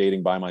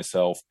 navigating by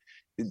myself.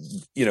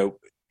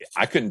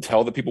 I couldn't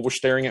tell that people were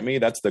staring at me.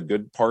 That's the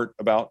good part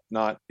about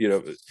not,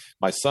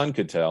 my son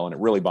could tell, and it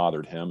really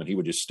bothered him, and he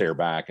would just stare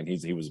back, and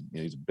he's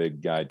a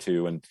big guy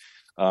too. And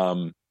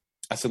I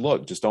said,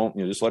 look, just don't,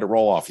 just let it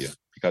roll off you,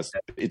 because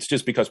it's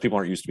just because people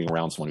aren't used to being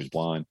around someone who's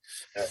blind.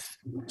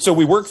 So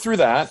we worked through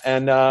that.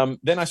 And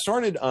then I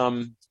started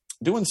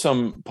doing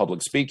some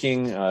public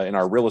speaking in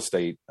our real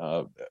estate.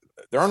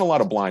 There aren't a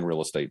lot of blind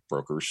real estate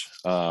brokers,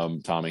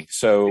 Tommy.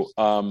 So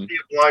blind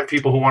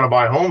people who want to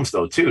buy homes,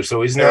 though, too.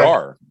 So there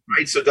are,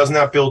 right? So doesn't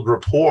that build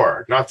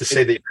rapport? Not to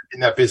say that you're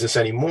in that business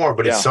anymore,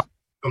 but it's some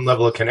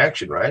level of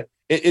connection, right?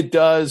 It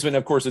does. And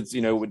of course, it's,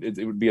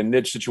 it would be a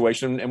niche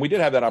situation. And we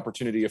did have that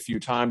opportunity a few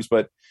times.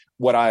 But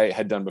what I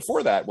had done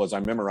before that was I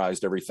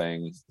memorized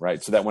everything,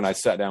 right? So that when I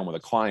sat down with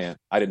a client,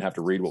 I didn't have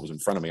to read what was in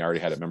front of me. I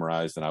already had it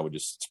memorized, and I would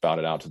just spout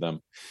it out to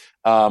them.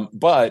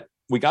 But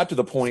we got to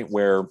the point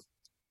where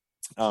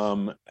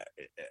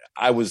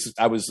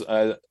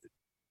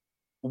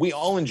we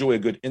all enjoy a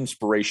good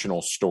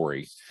inspirational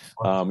story.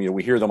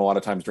 We hear them a lot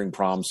of times during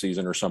prom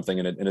season or something,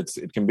 and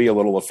it can be a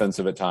little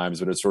offensive at times,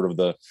 but it's sort of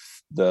the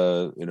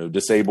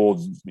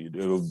disabled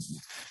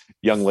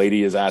young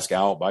lady is asked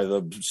out by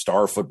the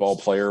star football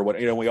player.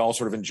 We all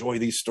sort of enjoy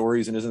these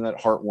stories, and isn't that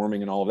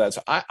heartwarming and all of that.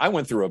 So I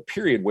went through a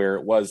period where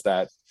it was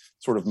that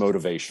sort of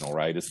motivational,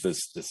 right? It's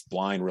this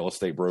blind real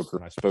estate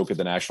broker. I spoke at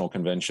the national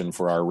convention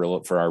for our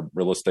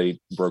real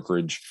estate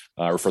brokerage,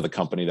 or for the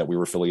company that we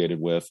were affiliated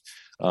with.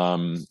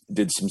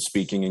 Did some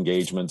speaking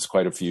engagements,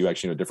 quite a few,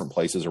 actually, different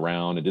places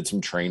around, and did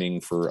some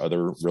training for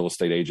other real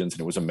estate agents.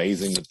 And it was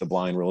amazing that the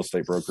blind real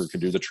estate broker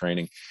could do the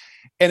training.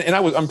 And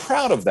I'm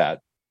proud of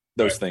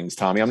those things,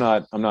 Tommy. I'm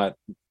not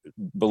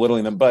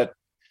belittling them, but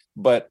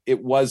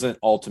it wasn't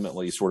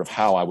ultimately sort of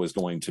how I was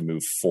going to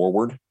move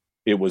forward.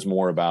 It was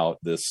more about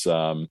this,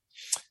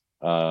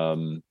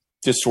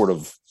 just sort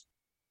of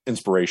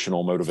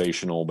inspirational,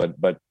 motivational,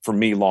 but for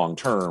me, long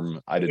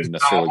term, I didn't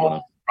necessarily want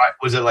to. Right.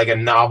 Was it like a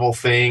novel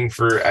thing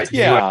for?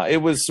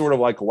 It was sort of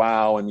like,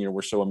 wow. And,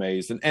 we're so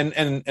amazed.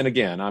 And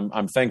again,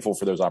 I'm thankful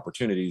for those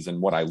opportunities and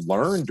what I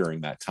learned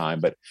during that time,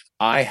 but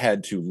I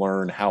had to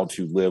learn how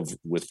to live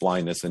with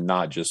blindness, and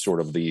not just sort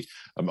of the,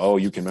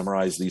 you can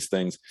memorize these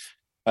things.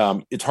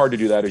 It's hard to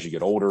do that as you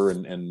get older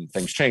and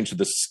things change. So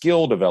the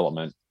skill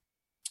development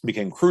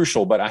became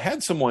crucial, but I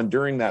had someone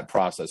during that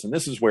process, and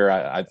this is where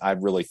I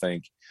really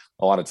think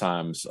a lot of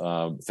times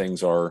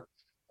things are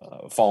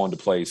fall into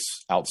place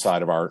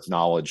outside of our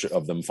knowledge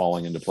of them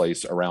falling into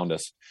place around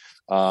us.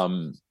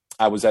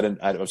 I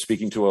was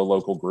speaking to a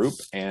local group,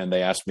 and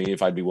they asked me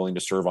if I'd be willing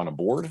to serve on a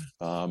board.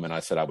 And I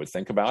said I would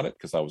think about it,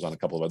 because I was on a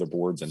couple of other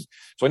boards. And so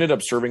I ended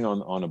up serving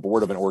on a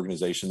board of an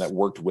organization that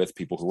worked with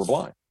people who were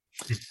blind.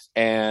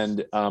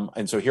 And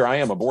so here I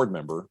am, a board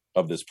member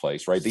of this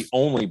place, right? The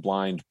only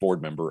blind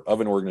board member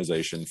of an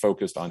organization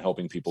focused on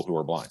helping people who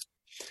are blind.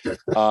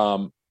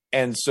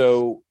 And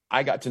so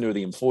I got to know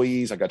the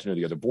employees, I got to know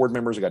the other board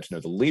members, I got to know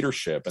the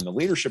leadership, and the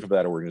leadership of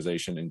that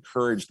organization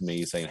encouraged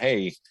me, saying,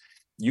 hey,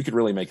 you could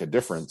really make a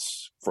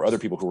difference for other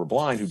people who were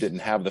blind, who didn't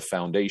have the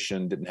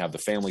foundation, didn't have the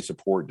family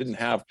support, didn't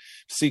have,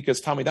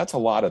 because Tommy, that's a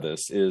lot of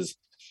this is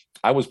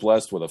I was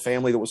blessed with a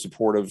family that was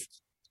supportive,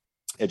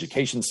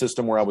 education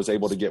system where I was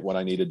able to get what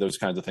I needed, those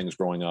kinds of things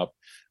growing up,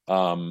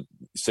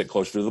 sit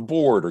closer to the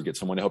board or get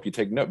someone to help you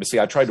take note. But see,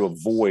 I tried to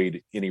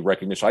avoid any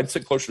recognition. I'd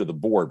sit closer to the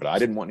board, but I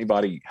didn't want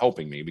anybody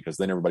helping me, because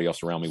then everybody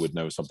else around me would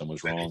know something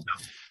was wrong.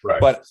 Right.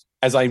 But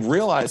as I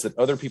realized that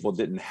other people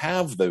didn't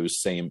have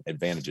those same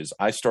advantages,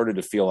 I started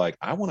to feel like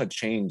I want to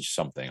change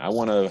something. I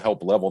want to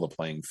help level the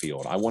playing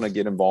field. I want to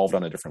get involved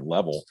on a different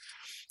level.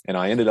 And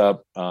I ended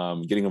up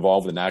getting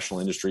involved with the National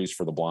Industries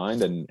for the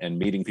Blind and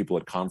meeting people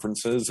at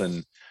conferences.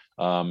 And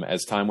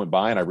as time went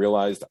by, and I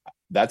realized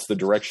that's the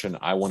direction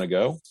I want to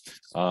go.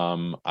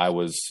 I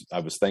was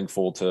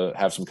thankful to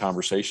have some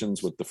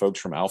conversations with the folks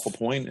from Alpha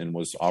Point and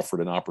was offered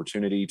an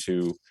opportunity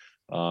to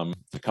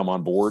come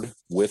on board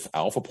with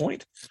Alpha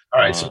Point.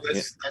 All right, so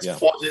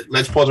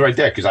let's pause it right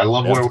there, because I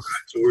love where we're at.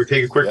 So we're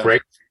taking a quick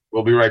break.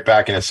 We'll be right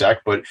back in a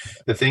sec. But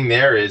the thing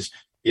there is,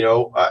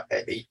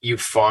 you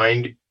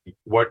find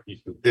what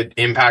the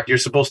impact you're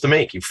supposed to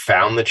make. You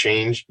found the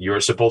change you're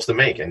supposed to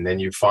make, and then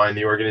you find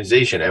the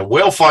organization, and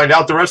we'll find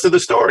out the rest of the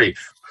story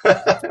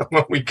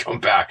when we come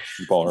back.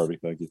 Paul Harvey,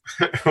 thank you.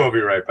 We'll be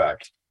right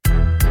back.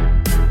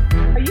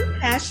 Are you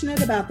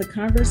passionate about the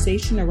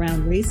conversation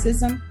around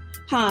racism?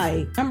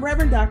 Hi, I'm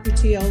Reverend Dr.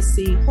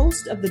 TLC,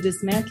 host of the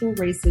Dismantle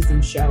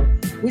Racism Show,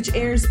 which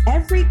airs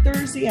every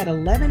Thursday at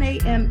 11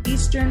 a.m.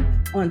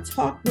 Eastern on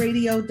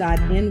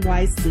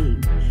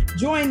talkradio.nyc.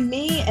 Join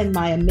me and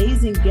my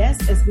amazing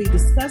guests as we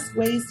discuss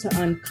ways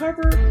to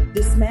uncover,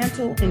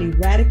 dismantle, and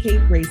eradicate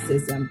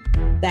racism.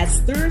 That's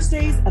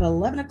Thursdays at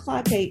 11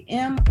 o'clock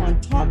a.m. on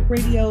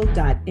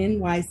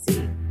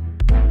talkradio.nyc.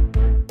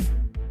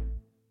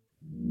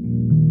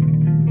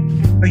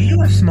 Are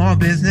you a small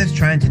business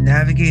trying to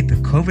navigate the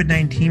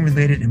COVID-19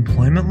 related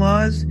employment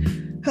laws?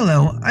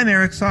 Hello, I'm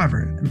Eric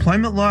Sauver,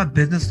 employment law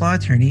business law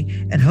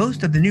attorney and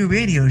host of the new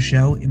radio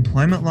show,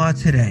 Employment Law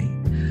Today.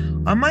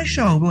 On my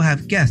show, we'll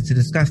have guests to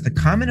discuss the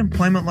common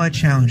employment law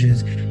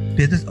challenges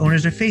business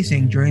owners are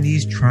facing during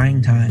these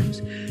trying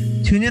times.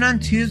 Tune in on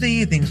Tuesday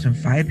evenings from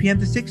 5 p.m.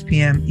 to 6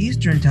 p.m.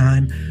 Eastern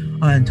Time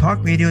on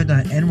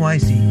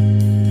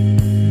talkradio.nyc.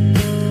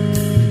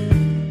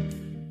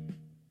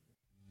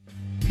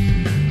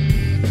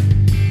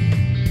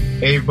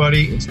 Hey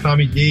everybody, it's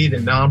Tommy D, the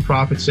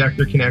Nonprofit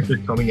Sector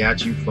Connector, coming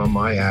at you from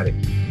my attic.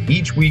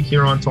 Each week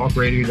here on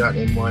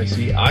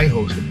talkradio.nyc, I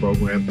host the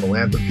program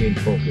Philanthropy in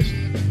Focus.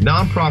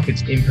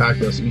 Nonprofits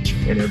impact us each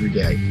and every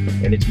day,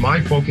 and it's my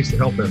focus to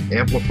help them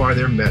amplify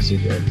their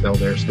message and tell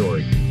their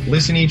story.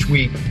 Listen each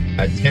week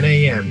at 10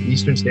 a.m.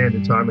 Eastern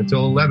Standard Time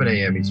until 11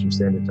 a.m. Eastern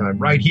Standard Time,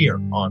 right here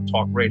on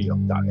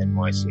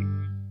talkradio.nyc.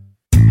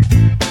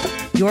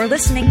 You're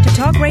listening to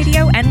Talk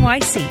Radio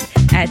NYC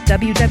at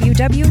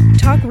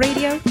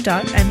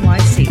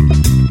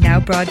www.talkradio.nyc.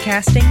 Now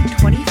broadcasting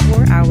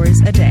 24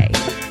 hours a day.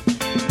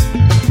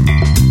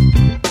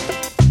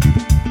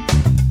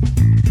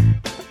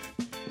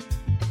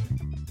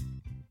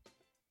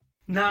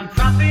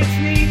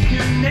 Nonprofits need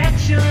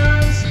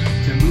connections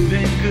to move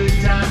in good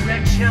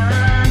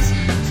directions.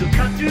 So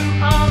cut through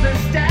all the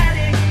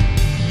static.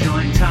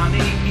 Join Tommy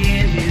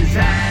in his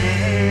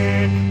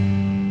attic.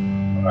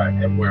 All right,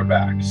 and we're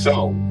back.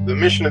 So the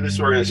mission of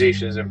this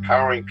organization is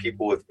empowering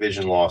people with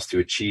vision loss to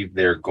achieve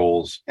their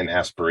goals and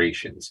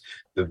aspirations.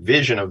 The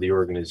vision of the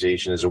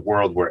organization is a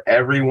world where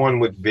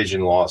everyone with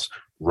vision loss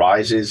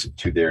rises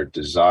to their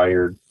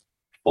desired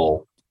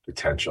full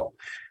potential.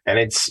 And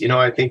it's,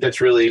 I think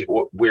that's really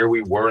where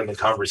we were in the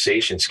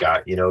conversation,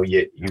 Scott. You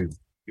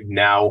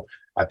now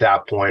at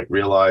that point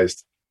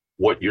realized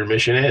what your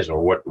mission is,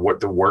 or what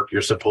the work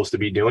you're supposed to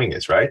be doing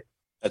is, right?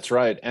 That's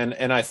right.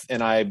 And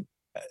I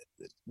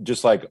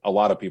just like a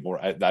lot of people,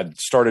 I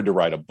started to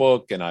write a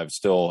book, and I'm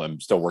still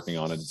working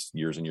on it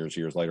years and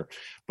years later.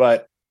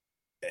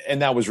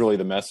 And that was really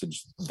the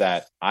message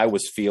that I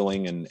was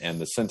feeling, and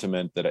the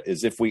sentiment that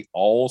is, if we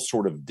all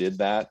sort of did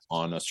that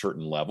on a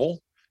certain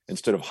level,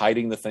 instead of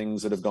hiding the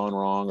things that have gone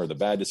wrong or the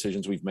bad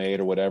decisions we've made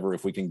or whatever,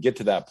 if we can get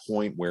to that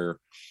point where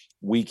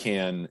we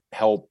can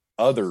help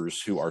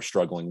others who are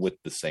struggling with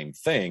the same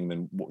thing,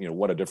 then,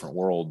 what a different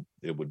world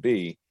it would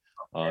be.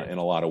 In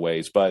a lot of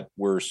ways, but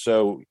we're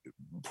so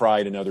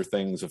pride and other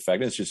things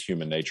affect. It's just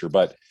human nature.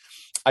 But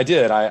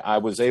I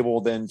was able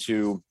then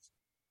to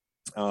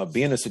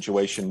be in a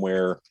situation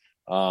where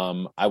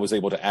I was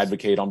able to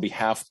advocate on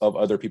behalf of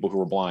other people who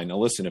were blind. Now,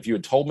 listen, if you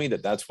had told me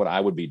that that's what I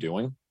would be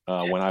doing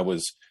when I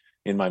was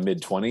in my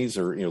mid 20s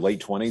or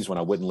late 20s, when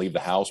I wouldn't leave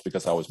the house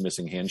because I was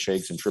missing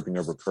handshakes and tripping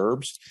over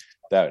curbs,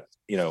 that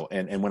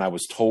and when I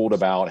was told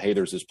about, hey,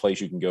 there's this place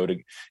you can go to,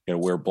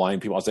 where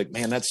blind people, I was like,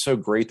 man, that's so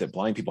great that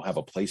blind people have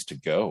a place to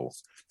go.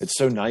 It's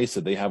so nice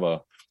that they have a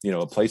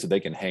place that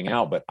they can hang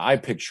out. But I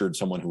pictured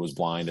someone who was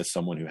blind as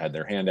someone who had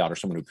their hand out, or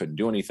someone who couldn't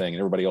do anything, and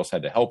everybody else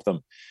had to help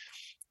them.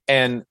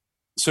 And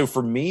so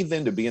for me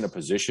then to be in a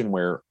position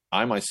where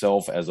I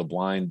myself as a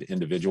blind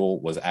individual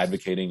was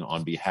advocating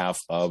on behalf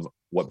of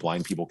what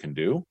blind people can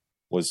do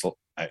was,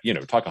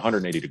 talk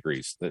 180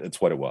 degrees.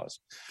 That's what it was.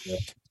 Yeah.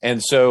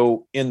 And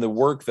so in the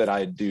work that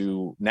I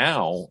do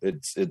now,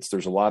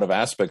 there's a lot of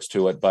aspects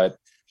to it, but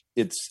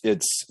it's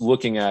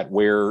looking at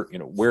where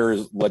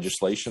is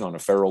legislation on a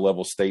federal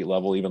level, state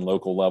level, even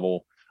local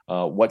level.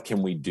 What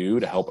can we do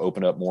to help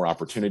open up more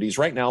opportunities?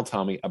 Right now,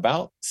 Tommy,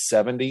 about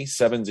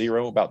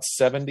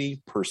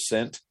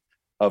 70%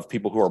 of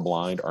people who are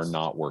blind are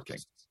not working.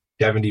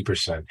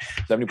 70%.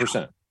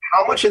 70%.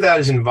 How much of that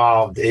is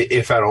involved,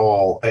 if at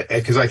all?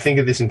 Because I think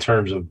of this in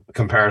terms of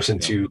comparison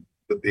to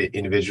the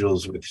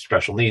individuals with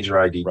special needs or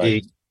IDD.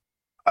 Right.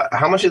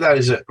 How much of that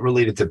is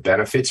related to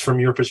benefits from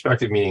your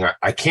perspective? Meaning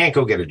I can't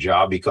go get a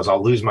job because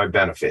I'll lose my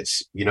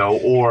benefits,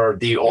 or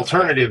the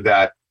alternative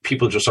that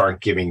people just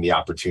aren't giving the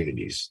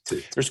opportunities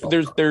to.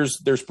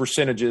 There's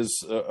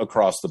percentages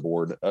across the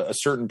board. A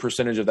certain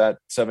percentage of that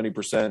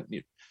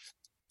 70%.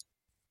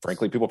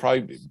 Frankly, people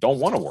probably don't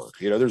want to work.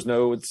 There's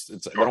no,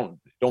 they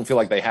don't feel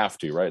like they have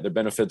to, right? Their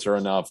benefits are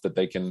enough that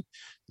they can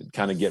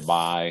kind of get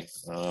by,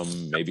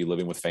 maybe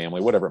living with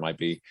family, whatever it might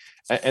be.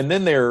 And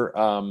then there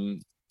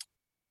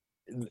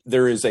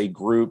is a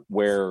group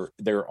where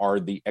there are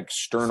the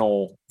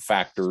external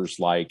factors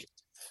like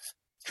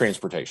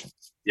transportation.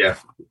 Yeah.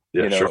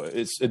 Sure.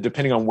 It's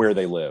depending on where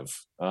they live.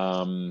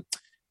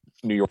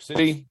 New York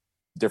City,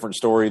 different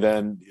story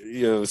than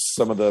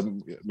some of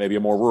the maybe a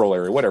more rural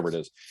area, whatever it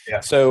is. Yeah.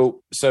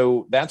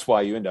 So that's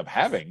why you end up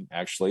having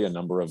actually a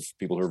number of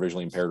people who are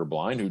visually impaired or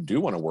blind who do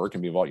want to work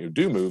and be involved.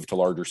 Do move to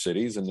larger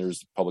cities, and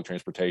there's public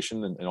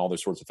transportation and all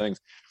those sorts of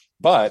things.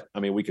 But I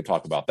mean, we could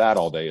talk about that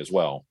all day as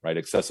well, right?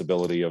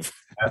 Accessibility of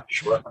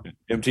sure.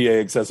 MTA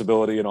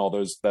accessibility and all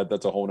those.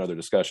 That's a whole nother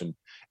discussion.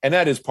 And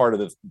that is part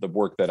of the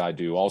work that I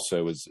do.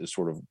 Also, is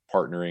sort of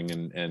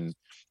partnering and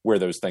where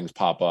those things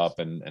pop up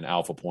and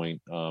Alpha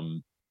Point.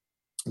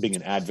 Being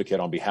an advocate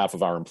on behalf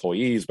of our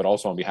employees, but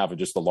also on behalf of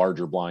just the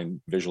larger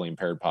blind, visually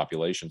impaired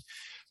population.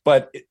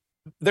 But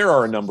there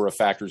are a number of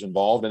factors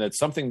involved, and it's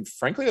something,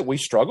 frankly, that we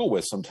struggle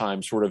with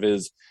sometimes. Sort of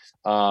is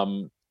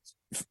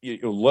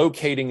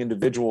locating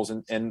individuals,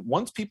 and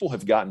once people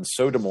have gotten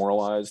so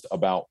demoralized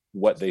about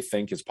what they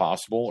think is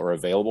possible or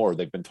available, or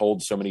they've been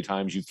told so many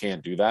times you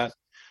can't do that,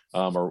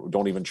 or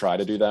don't even try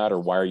to do that, or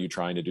why are you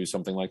trying to do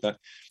something like that,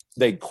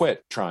 they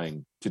quit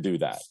trying to do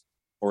that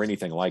or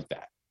anything like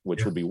that,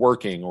 which would be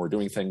working or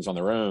doing things on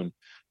their own.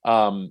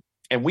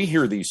 And we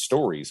hear these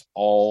stories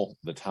all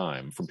the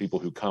time from people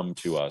who come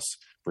to us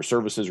for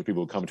services or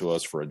people who come to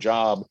us for a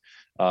job,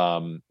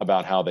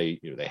 about how they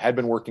had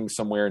been working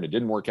somewhere and it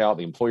didn't work out.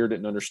 The employer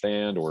didn't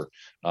understand, or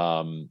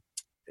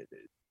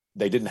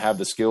they didn't have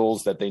the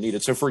skills that they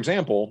needed. So for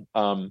example,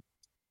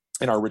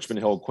 in our Richmond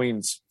Hill,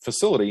 Queens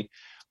facility,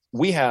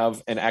 we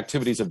have an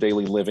activities of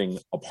daily living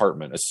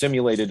apartment, a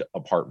simulated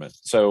apartment.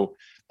 So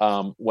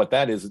what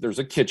that is, there's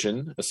a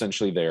kitchen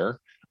essentially there,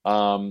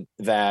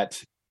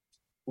 that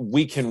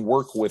we can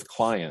work with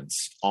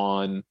clients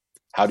on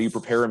how do you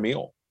prepare a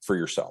meal for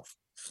yourself?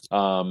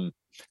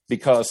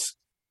 Because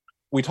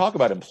we talk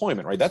about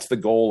employment, right? That's the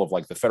goal of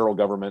like the federal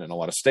government and a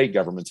lot of state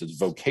governments, is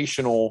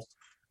vocational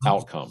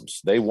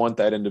outcomes. They want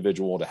that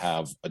individual to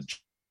have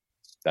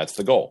that's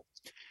the goal.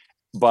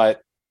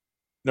 But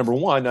number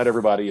one, not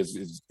everybody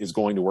is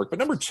going to work. But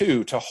number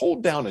two, to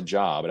hold down a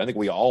job, and I think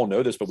we all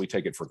know this, but we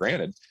take it for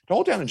granted. To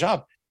hold down a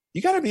job,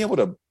 you got to be able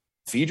to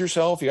feed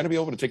yourself. You got to be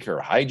able to take care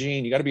of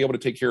hygiene. You got to be able to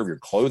take care of your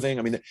clothing.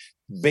 I mean,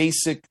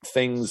 basic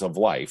things of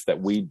life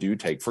that we do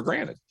take for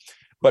granted.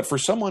 But for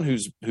someone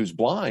who's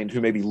blind, who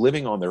may be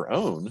living on their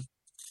own,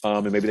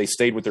 and maybe they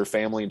stayed with their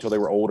family until they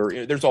were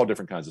older, there's all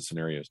different kinds of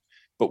scenarios.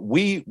 But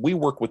we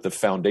work with the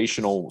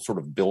foundational sort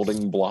of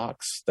building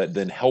blocks that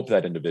then help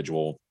that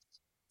individual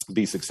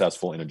be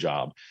successful in a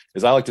job.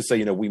 As I like to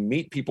say, we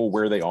meet people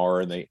where they are,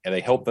 and they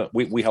help them.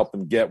 We help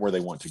them get where they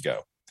want to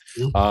go.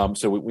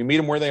 So we meet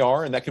them where they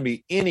are, and that can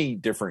be any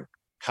different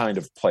kind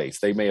of place.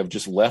 They may have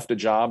just left a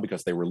job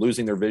because they were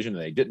losing their vision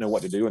and they didn't know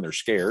what to do and they're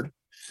scared.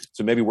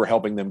 So maybe we're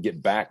helping them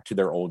get back to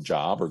their old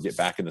job or get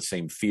back in the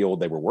same field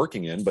they were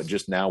working in, but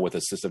just now with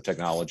assistive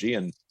technology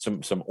and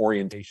some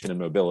orientation and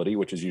mobility,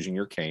 which is using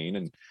your cane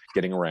and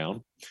getting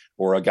around,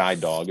 or a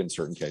guide dog in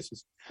certain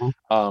cases.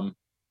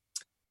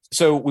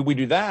 So we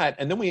do that.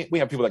 And then we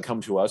have people that come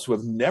to us who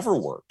have never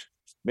worked.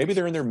 Maybe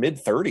they're in their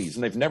mid-30s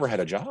and they've never had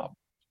a job.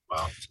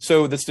 Wow.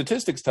 So the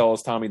statistics tell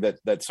us, Tommy,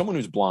 that someone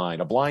who's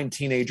blind, a blind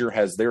teenager,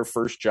 has their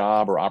first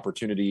job or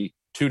opportunity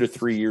 2 to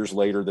 3 years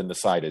later than the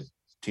sighted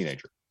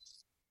teenager.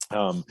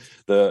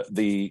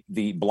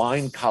 The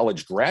blind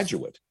college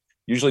graduate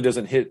usually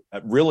doesn't hit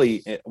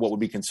really what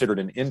would be considered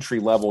an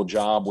entry-level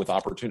job with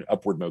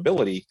upward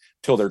mobility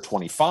till they're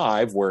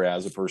 25,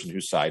 whereas a person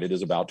who's sighted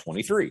is about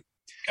 23.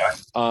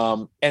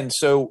 And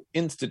so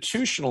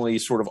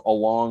institutionally, sort of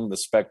along the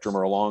spectrum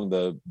or along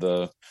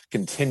the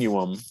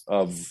continuum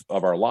of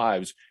our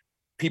lives,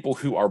 people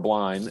who are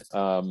blind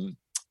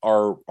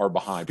are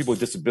behind. People with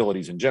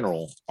disabilities in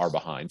general are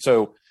behind.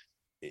 So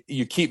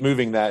you keep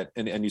moving that,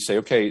 and you say,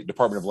 okay,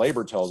 Department of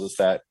Labor tells us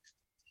that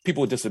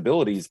people with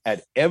disabilities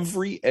at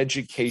every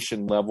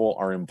education level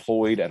are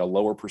employed at a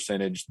lower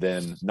percentage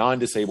than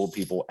non-disabled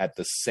people at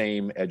the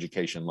same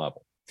education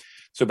level.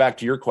 So back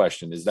to your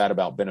question, is that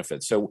about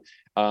benefits? So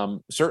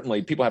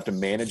certainly people have to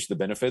manage the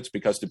benefits,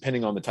 because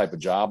depending on the type of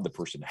job the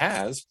person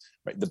has,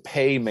 right, the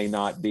pay may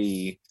not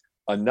be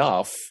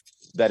enough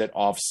that it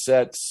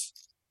offsets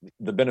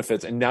the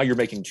benefits. And now you're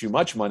making too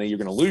much money, you're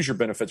going to lose your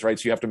benefits, right?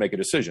 So you have to make a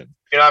decision.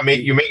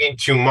 You're making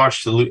too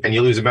much to and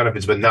you lose the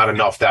benefits, but not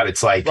enough that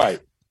it's like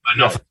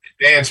enough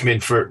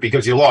advancement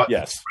because you lost.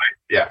 Yes. Right.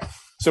 Yeah.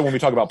 So when we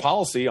talk about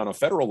policy on a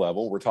federal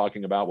level, we're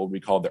talking about what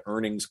we call the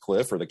earnings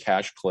cliff or the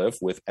cash cliff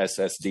with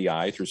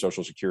SSDI through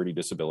Social Security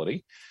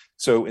Disability.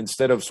 So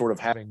instead of sort of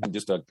having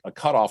just a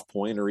cutoff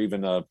point or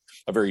even a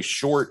very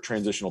short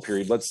transitional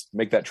period, let's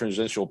make that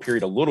transitional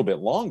period a little bit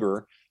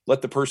longer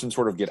let the person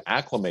sort of get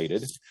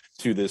acclimated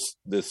to this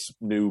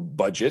new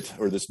budget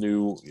or this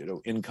new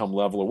income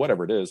level or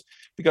whatever it is.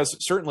 Because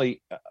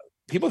certainly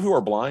people who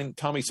are blind,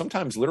 Tommy,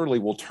 sometimes literally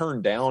will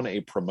turn down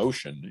a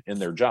promotion in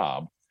their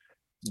job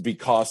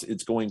because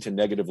it's going to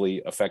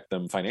negatively affect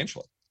them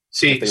financially.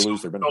 See, if they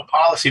lose their benefit.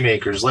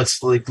 Policymakers,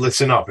 let's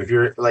listen up. If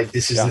you're like,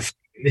 this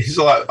is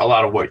a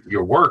lot of what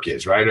your work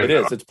is, right? It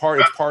is. It's part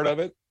of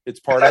it. It's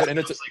part of it, and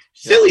it's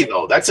silly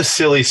though. That's a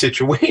silly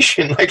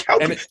situation. Like how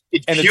it's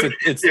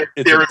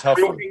a tough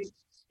one.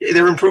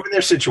 They're improving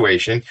their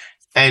situation,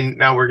 and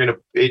now we're gonna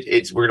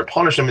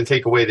punish them and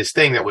take away this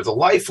thing that was a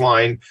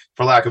lifeline,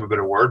 for lack of a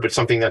better word, but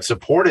something that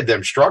supported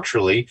them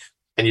structurally,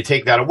 and you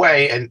take that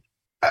away. And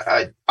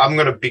I'm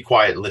going to be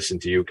quiet and listen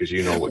to you because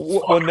you know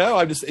what. Well,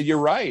 no, you're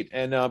right,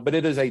 and but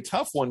it is a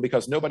tough one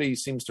because nobody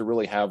seems to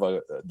really have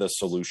the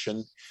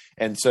solution,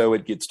 and so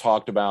it gets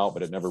talked about,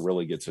 but it never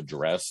really gets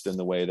addressed in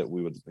the way that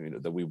we would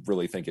that we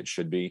really think it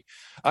should be,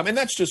 and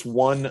that's just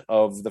one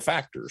of the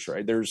factors,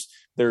 right? There's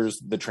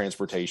the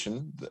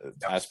transportation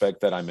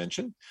aspect that I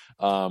mentioned.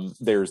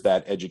 There's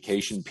that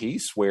education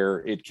piece where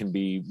it can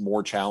be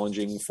more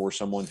challenging for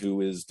someone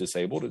who is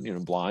disabled,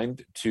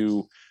 blind,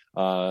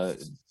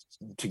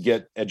 to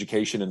get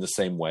education in the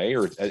same way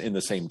or in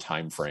the same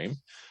time frame.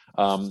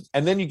 And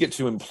then you get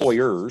to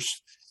employers,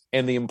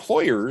 and the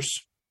employers,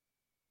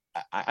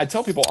 I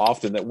tell people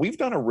often that we've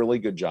done a really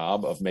good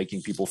job of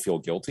making people feel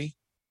guilty.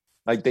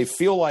 Like they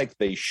feel like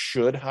they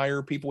should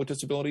hire people with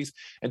disabilities.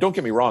 And don't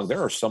get me wrong,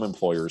 there are some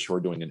employers who are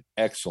doing an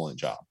excellent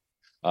job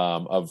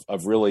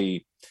of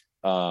really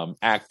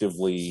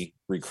actively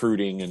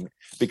recruiting. And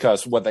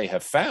because what they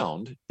have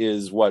found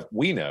is what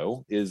we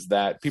know is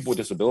that people with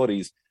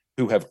disabilities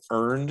who have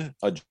earned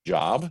a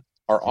job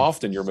are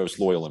often your most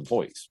loyal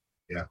employees.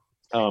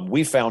 Yeah.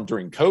 We found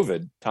during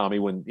COVID, Tommy,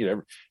 when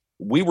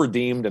we were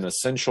deemed an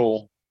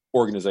essential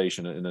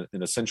organization,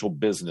 an essential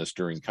business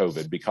during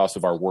COVID because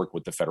of our work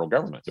with the federal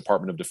government,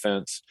 Department of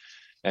Defense,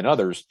 and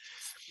others.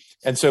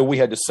 And so we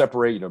had to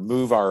separate,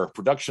 move our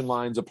production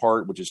lines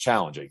apart, which is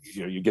challenging.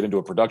 You get into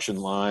a production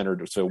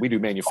line, so we do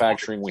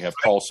manufacturing, we have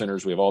call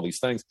centers, we have all these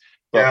things.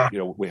 But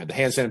we had the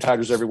hand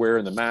sanitizers everywhere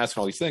and the masks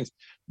and all these things.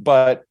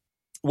 But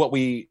what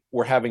we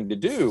were having to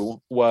do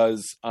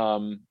was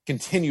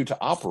continue to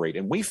operate.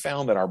 And we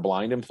found that our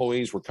blind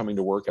employees were coming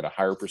to work at a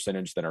higher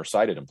percentage than our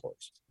sighted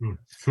employees.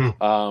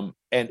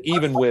 And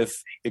even with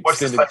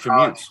extended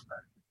commutes.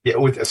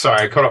 Yeah,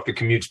 sorry, I cut off the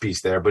commutes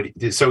piece there. But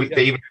so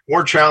they even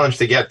more challenged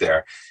to get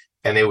there.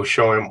 And they were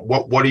showing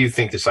what do you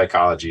think the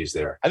psychology is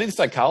there? I think the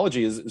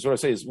psychology is what I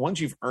say is once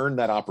you've earned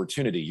that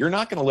opportunity, you're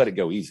not going to let it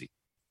go easy,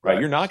 right?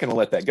 You're not going to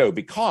let that go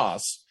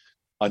because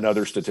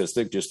another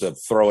statistic, just to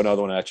throw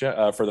another one at you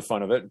for the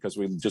fun of it, because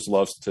we just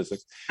love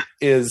statistics,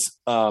 is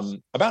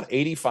about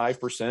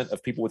 85%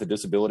 of people with a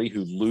disability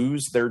who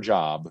lose their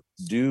job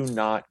do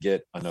not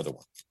get another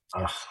one.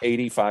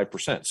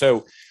 85%.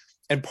 So,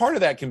 and part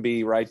of that can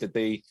be, right, that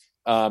they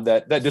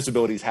that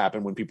disabilities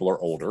happen when people are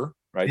older,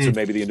 right? So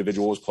maybe the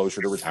individual is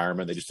closer to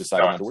retirement. They just decide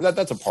not to work.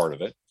 That's a part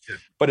of it. Yeah.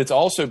 But it's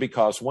also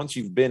because once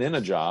you've been in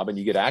a job and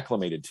you get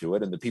acclimated to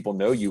it and the people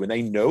know you and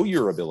they know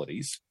your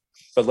abilities,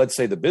 but let's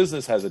say the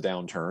business has a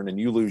downturn and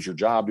you lose your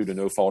job due to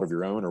no fault of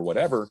your own or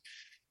whatever.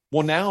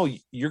 Well, now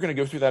you're going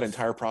to go through that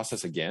entire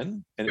process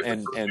again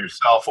and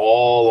yourself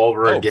all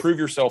over again. Prove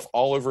yourself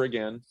all over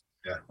again.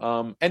 Yeah.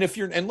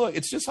 And look,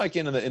 it's just like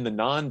in the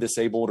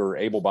non-disabled or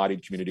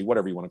able-bodied community,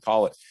 whatever you want to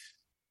call it.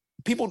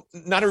 People,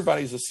 not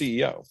everybody's a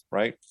CEO,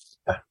 right?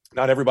 Yeah.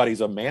 Not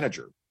everybody's a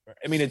manager.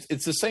 I mean,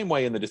 it's the same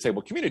way in the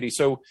disabled community.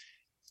 So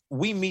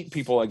we meet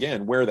people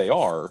again where they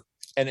are.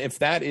 And if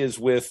that is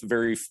with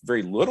very,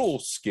 very little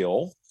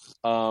skill,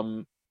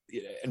 and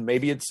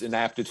maybe it's an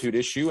aptitude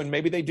issue, and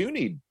maybe they do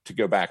need to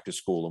go back to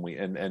school,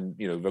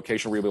 and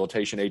vocational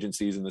rehabilitation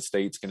agencies in the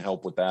states can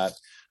help with that.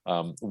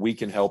 We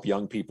can help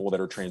young people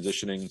that are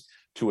transitioning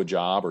to a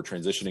job or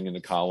transitioning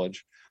into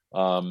college.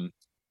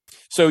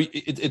 So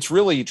it's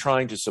really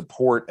trying to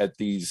support at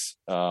these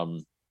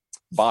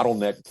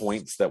bottleneck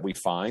points that we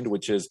find,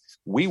 which is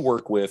we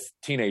work with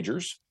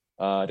teenagers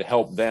to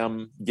help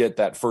them get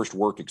that first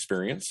work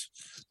experience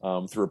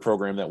through a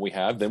program that we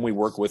have. Then we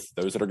work with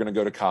those that are going to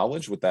go to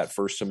college with that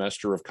first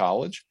semester of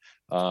college,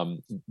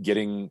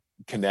 getting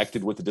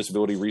connected with the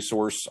Disability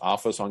Resource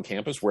Office on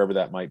campus, wherever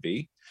that might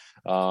be.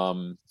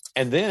 And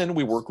then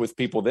we work with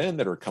people then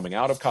that are coming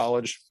out of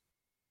college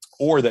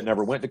or that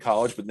never went to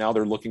college, but now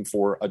they're looking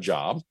for a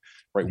job,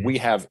 right? Mm-hmm. We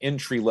have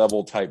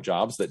entry-level type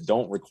jobs that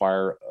don't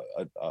require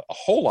a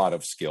whole lot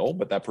of skill,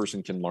 but that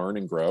person can learn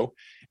and grow.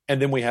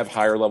 And then we have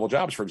higher level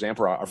jobs, for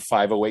example, our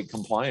 508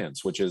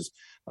 compliance, which is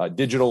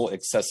digital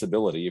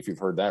accessibility. If you've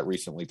heard that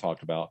recently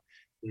talked about,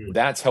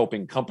 that's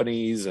helping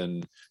companies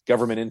and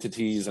government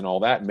entities and all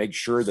that make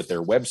sure that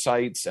their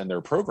websites and their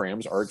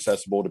programs are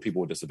accessible to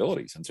people with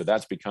disabilities. And so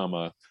that's become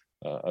a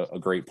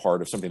great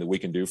part of something that we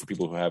can do for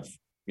people who have,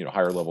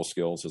 higher level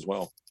skills as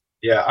well.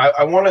 Yeah,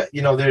 I want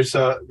to, there's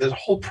a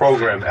whole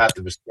program at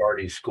the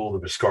Viscardi School,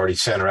 the Viscardi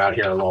Center out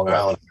here in Long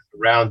Island.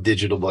 around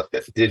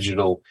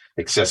digital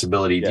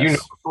accessibility. Yes. Do you know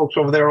folks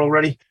over there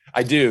already?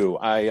 I do.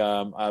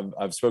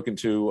 I've spoken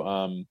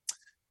to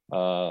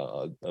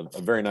a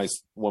very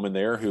nice woman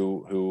there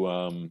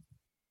who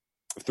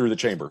through the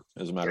chamber,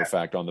 as a matter of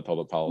fact, on the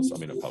public policy,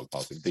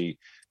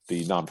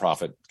 the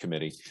nonprofit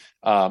committee.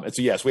 And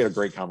so, yes, we had a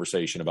great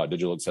conversation about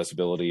digital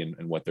accessibility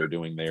and what they're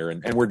doing there.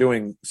 And we're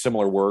doing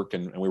similar work,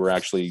 and we were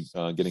actually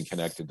getting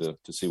connected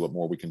to see what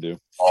more we can do.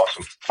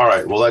 Awesome. All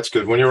right. Well, that's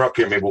good. When you're up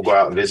here, maybe we'll go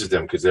out and visit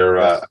them, because they're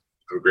a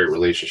great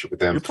relationship with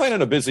them. You're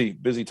planning a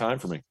busy time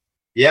for me.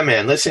 Yeah,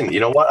 man. Listen, you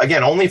know what?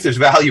 Again, only if there's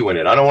value in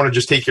it. I don't want to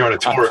just take you on a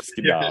tour.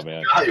 Yeah,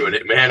 man. Value in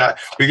it, man.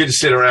 We could just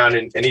sit around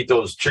and eat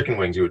those chicken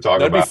wings you were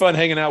talking about. That'd be fun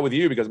hanging out with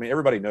you, because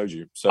everybody knows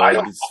you. So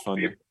it's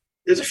fun.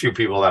 There's a few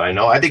people that I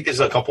know. I think there's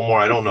a couple more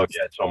I don't know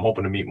yet, so I'm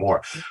hoping to meet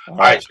more. All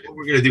right. So what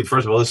we're going to do,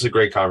 first of all, this is a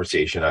great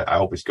conversation. I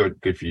hope it's good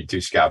for you too,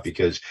 Scott,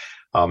 because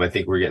I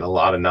think we're getting a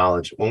lot of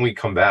knowledge. When we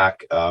come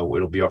back,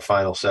 it'll be our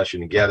final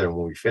session together. And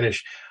when we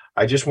finish,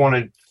 I don't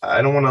want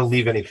to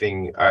leave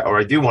anything, or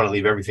I do want to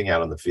leave everything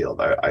out on the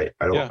field. I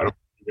don't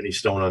leave any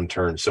stone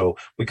unturned. So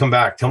we come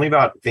back. Tell me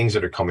about things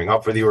that are coming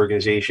up for the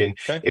organization.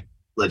 Okay. If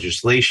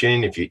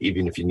legislation, if you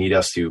need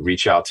us to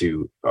reach out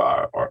to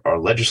our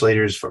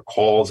legislators for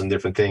calls and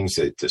different things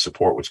to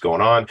support what's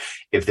going on.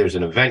 If there's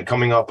an event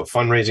coming up, a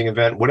fundraising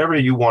event, whatever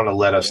you want to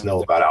let us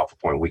know about Alpha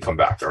Point, we come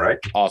back. All right.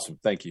 Awesome.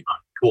 Thank you.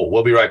 Cool.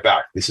 We'll be right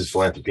back. This is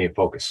Philanthropy in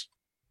Focus.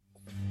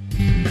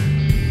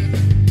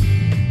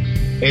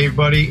 Hey,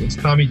 everybody, it's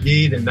Tommy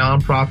D, the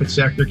nonprofit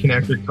sector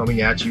connector, coming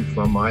at you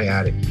from my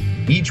attic.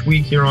 Each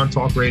week here on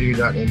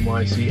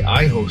talkradio.nyc,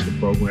 I host the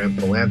program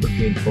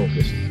Philanthropy in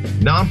Focus.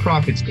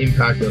 Nonprofits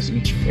impact us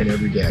each and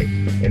every day,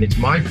 and it's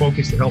my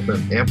focus to help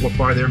them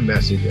amplify their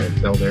message and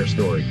tell their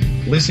story.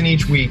 Listen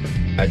each week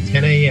at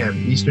 10 a.m.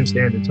 Eastern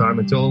Standard Time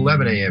until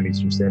 11 a.m.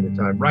 Eastern Standard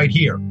Time, right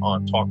here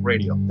on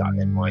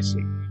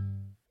talkradio.nyc.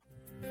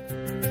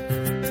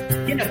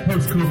 In a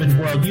post-COVID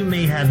world, you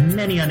may have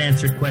many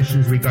unanswered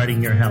questions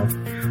regarding your health.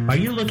 Are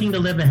you looking to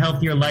live a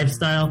healthier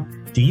lifestyle?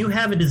 Do you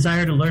have a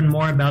desire to learn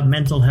more about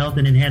mental health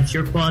and enhance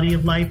your quality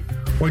of life?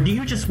 Or do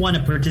you just want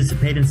to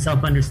participate in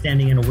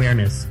self-understanding and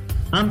awareness?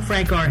 I'm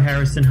Frank R.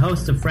 Harrison,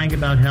 host of Frank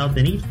About Health,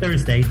 and each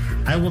Thursday,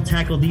 I will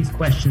tackle these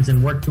questions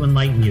and work to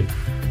enlighten you.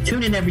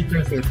 Tune in every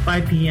Thursday at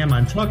 5 p.m.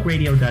 on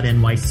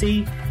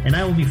talkradio.nyc, and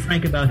I will be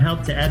frank about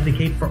health to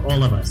advocate for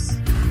all of us.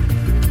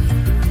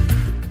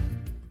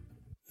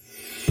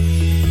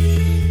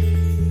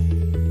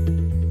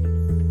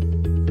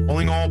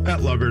 Calling all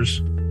pet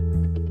lovers.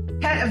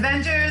 Pet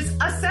Avengers,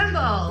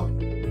 assemble!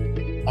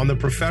 On the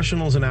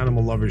Professionals and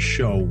Animal Lovers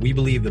show, we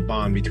believe the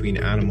bond between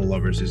animal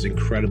lovers is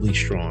incredibly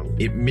strong.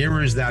 It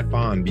mirrors that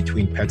bond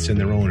between pets and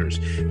their owners.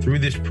 Through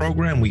this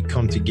program, we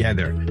come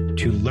together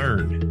to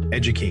learn,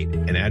 educate,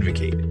 and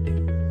advocate.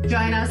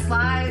 Join us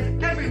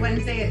live every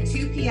Wednesday at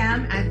 2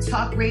 p.m. at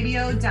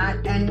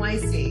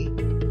talkradio.nyc.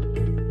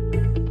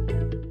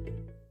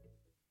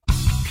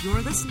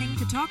 You're listening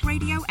to Talk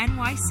Radio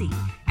NYC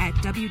at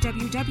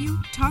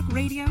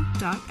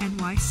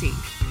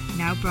www.talkradio.nyc.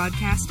 Now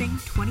broadcasting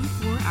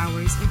 24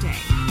 hours a day.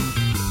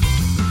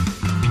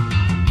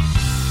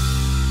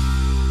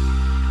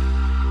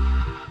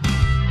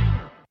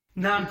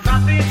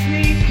 Nonprofits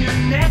need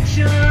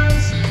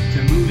connections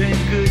to move in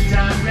good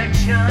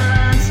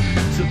directions.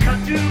 So cut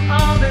through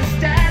all the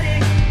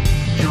static.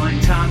 Join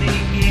Tommy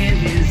in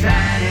his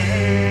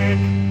attic.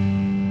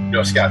 You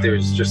know, Scott, there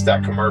was just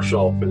that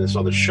commercial for this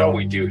other show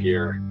we do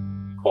here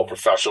called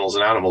Professionals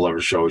and Animal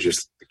Lovers Show. It was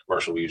just the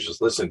commercial we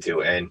just listened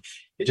to. And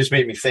it just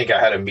made me think. I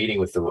had a meeting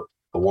with a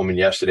woman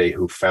yesterday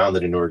who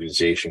founded an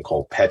organization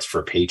called Pets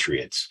for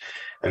Patriots.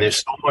 And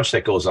there's so much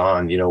that goes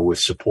on, you know, with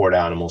support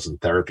animals and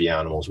therapy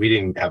animals. We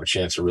didn't have a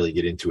chance to really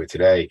get into it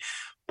today,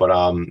 but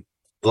a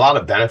lot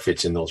of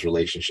benefits in those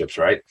relationships,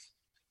 right?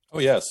 Oh,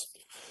 yes,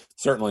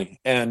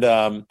 certainly. And,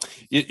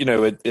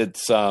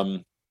 it's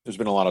there's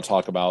been a lot of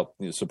talk about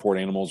support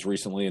animals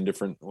recently in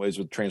different ways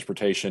with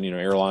transportation,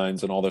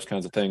 airlines and all those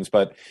kinds of things.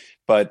 But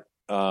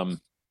a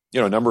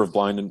number of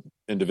blind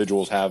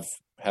individuals have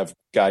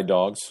guide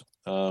dogs.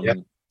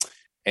 And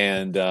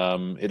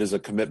it is a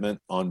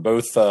commitment on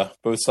both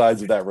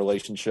sides of that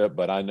relationship.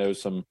 But I know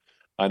some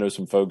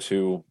folks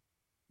who,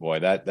 boy,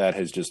 that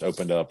has just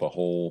opens up a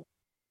whole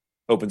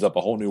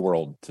new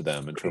world to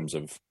them in terms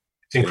of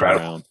it's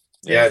incredible. Around.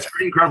 Yeah, it's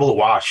pretty incredible to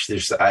watch.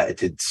 There's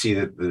to see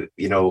that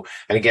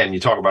and again, you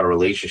talk about a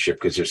relationship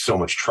because there's so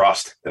much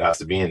trust that has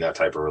to be in that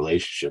type of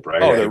relationship,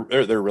 right? Oh,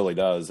 there really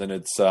does, and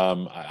it's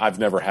I've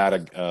never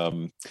had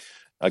a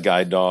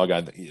guide dog.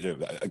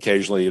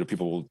 Occasionally,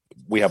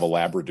 we have a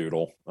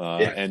Labradoodle,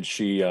 and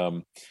she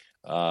I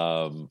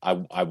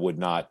would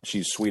not.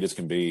 She's sweet as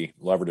can be.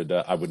 Love her to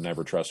death. I would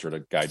never trust her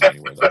to guide me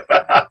anywhere though.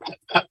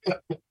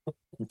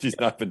 She's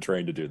not been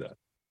trained to do that.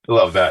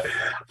 Love that.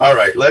 All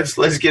right,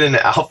 let's get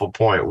into Alpha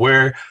Point.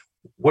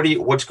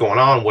 What's going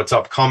on? What's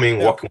upcoming?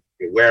 Yeah. What can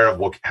we be aware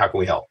of? How can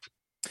we help?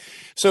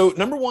 So,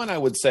 number one, I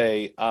would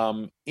say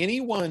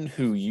anyone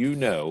who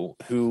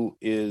who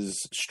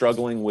is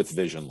struggling with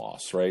vision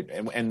loss, right?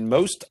 And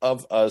most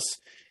of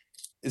us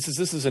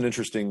this is an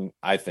interesting,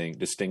 I think,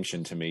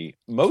 distinction to me.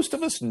 Most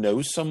of us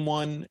know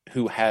someone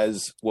who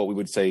has what we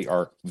would say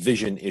are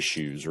vision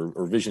issues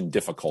or vision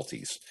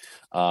difficulties.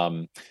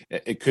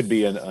 It could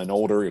be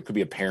it could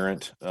be a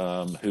parent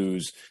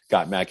who's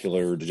got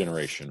macular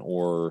degeneration,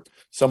 or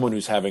someone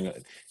who's having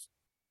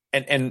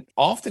and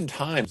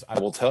oftentimes, I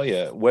will tell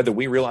you, whether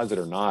we realize it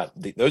or not,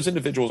 those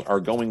individuals are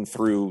going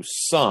through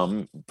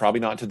some, probably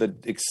not to the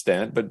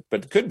extent,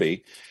 but could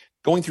be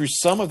going through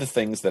some of the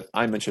things that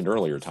I mentioned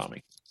earlier,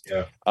 Tommy.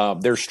 Yeah.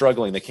 They're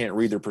struggling. They can't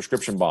read their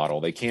prescription bottle.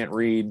 They can't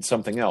read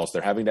something else.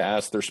 They're having to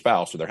ask their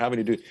spouse, or they're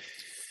having to do,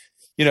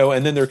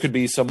 and then there could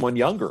be someone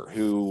younger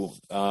who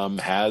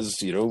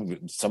has,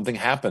 something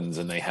happens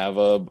and they have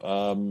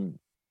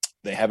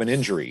an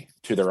injury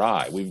to their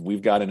eye.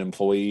 We've got an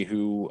employee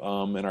who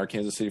in our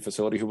Kansas City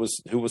facility who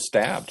was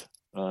stabbed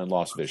and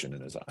lost vision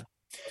in his eye,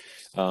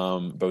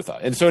 both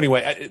eyes. And so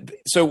anyway,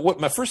 what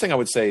my first thing I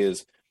would say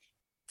is,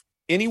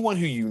 anyone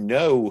who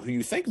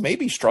you think may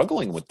be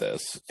struggling with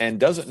this and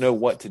doesn't know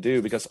what to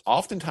do, because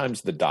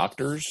oftentimes the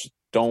doctors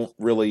don't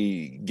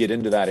really get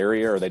into that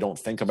area, or they don't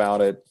think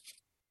about it.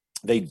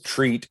 They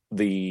treat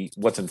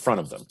what's in front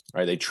of them,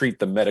 right? They treat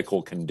the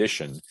medical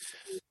condition,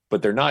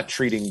 but they're not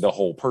treating the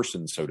whole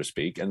person, so to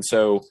speak. And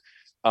so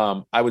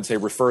I would say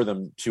refer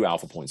them to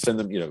Alpha Point. Send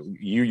them,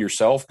 you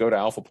yourself go to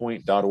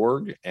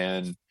alphapoint.org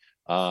and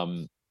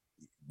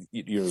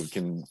you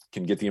can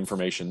get the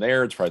information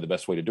there. It's probably the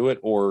best way to do it,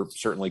 or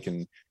certainly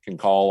can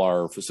call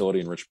our facility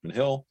in Richmond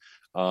Hill.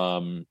 Now,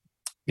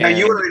 you and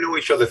I know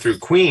each other through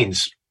Queens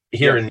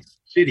here in the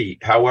city.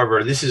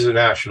 However, this is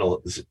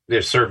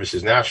their service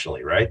is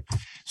nationally, right?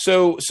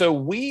 So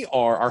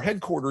our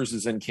headquarters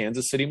is in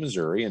Kansas City,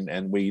 Missouri,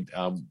 and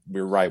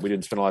we're right. We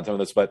didn't spend a lot of time on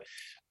this, but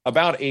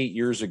about 8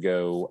 years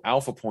ago,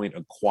 Alpha Point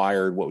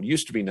acquired what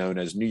used to be known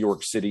as New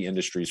York City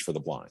Industries for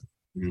the Blind.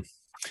 Mm-hmm.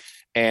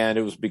 And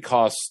it was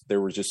because there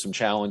was just some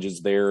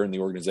challenges there in the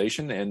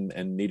organization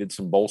and needed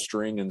some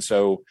bolstering. And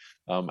so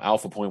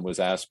Alpha Point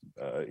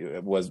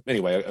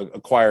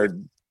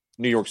acquired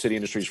New York City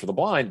Industries for the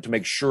Blind to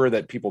make sure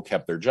that people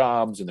kept their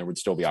jobs and there would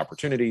still be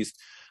opportunities.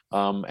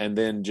 And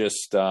then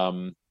just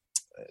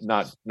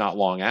not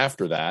long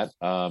after that,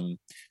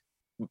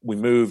 we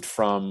moved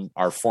from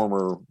our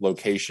former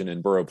location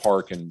in Borough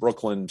Park in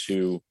Brooklyn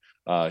to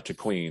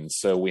Queens.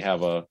 So we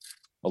have a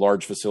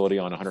large facility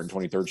on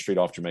 123rd Street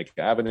off Jamaica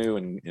Avenue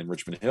in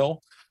Richmond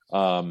Hill.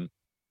 And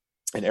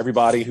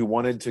everybody who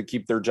wanted to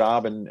keep their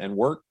job and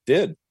work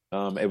did.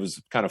 It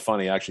was kind of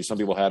funny, actually. Some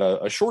people had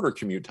a shorter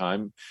commute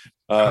time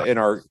in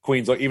our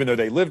Queens, even though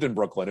they lived in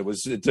Brooklyn.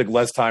 It took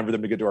less time for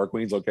them to get to our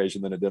Queens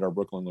location than it did our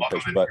Brooklyn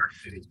location. But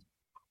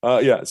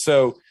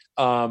so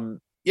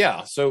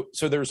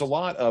there's a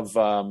lot of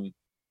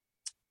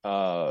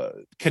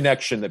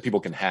connection that people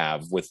can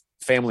have with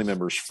family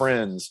members,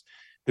 friends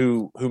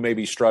who may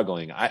be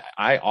struggling.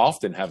 I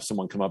often have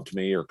someone come up to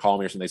me or call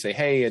me or something. They say,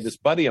 "Hey, this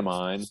buddy of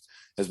mine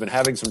has been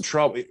having some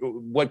trouble.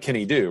 What can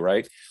he do?"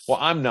 Right? Well,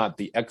 I'm not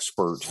the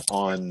expert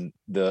on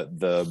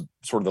the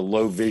sort of the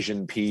low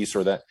vision piece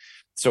or that.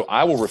 So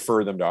I will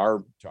refer them to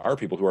our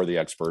people who are the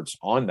experts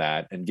on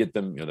that and get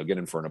them, they'll get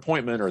in for an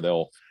appointment, or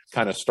they'll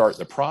kind of start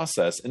the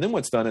process. And then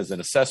what's done is an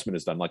assessment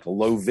is done, like a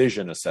low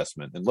vision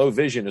assessment. And low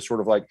vision is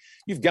sort of like,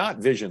 you've got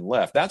vision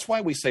left. That's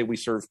why we say we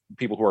serve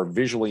people who are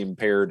visually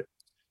impaired,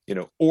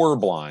 or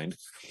blind.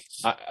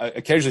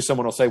 Occasionally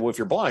someone will say, well, if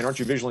you're blind, aren't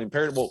you visually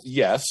impaired? Well,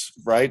 yes,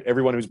 right.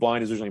 Everyone who's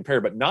blind is visually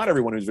impaired, but not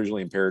everyone who's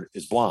visually impaired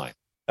is blind.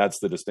 That's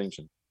the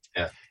distinction.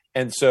 Yeah.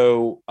 And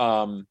so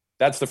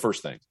that's the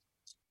first thing.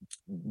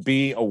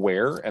 Be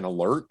aware and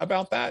alert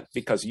about that,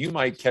 because you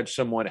might catch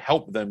someone,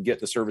 help them get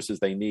the services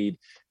they need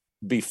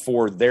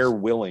before they're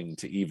willing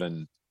to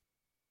even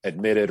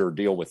admit it or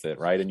deal with it.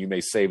 Right. And you may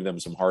save them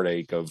some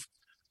heartache of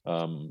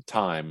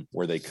time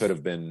where they could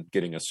have been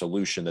getting a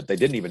solution that they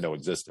didn't even know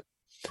existed.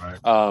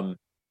 Right.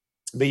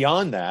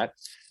 Beyond that,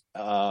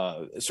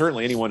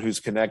 certainly anyone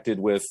who's connected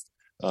with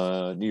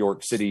New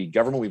York City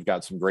government, we've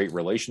got some great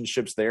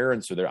relationships there.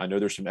 And so I know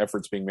there's some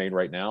efforts being made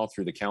right now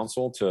through the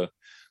council to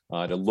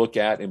look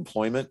at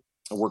employment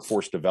and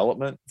workforce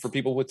development for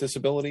people with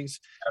disabilities.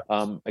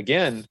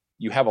 Again,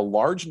 you have a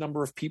large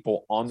number of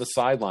people on the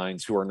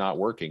sidelines who are not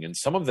working, and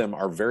some of them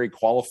are very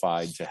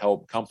qualified to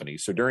help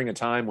companies. So during a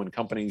time when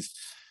companies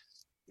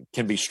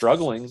can be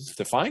struggling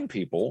to find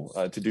people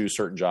to do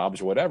certain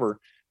jobs or whatever,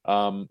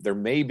 there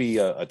may be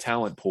a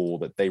talent pool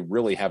that they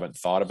really haven't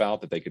thought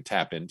about that they could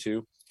tap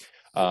into.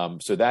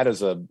 So that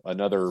is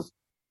another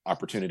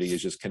opportunity,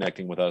 is just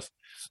connecting with us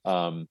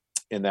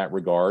in that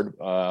regard.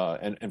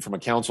 And from a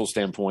council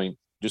standpoint,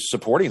 just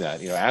supporting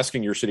that,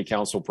 asking your city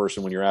council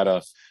person when you're at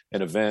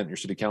an event, your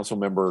city council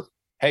member,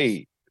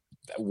 hey,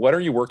 what are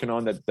you working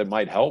on that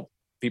might help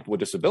people with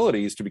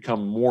disabilities to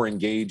become more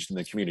engaged in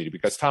the community?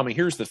 Because, Tommy,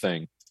 here's the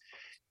thing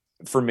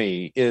for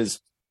me is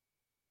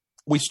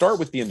we start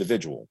with the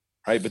individual,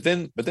 right? But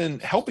then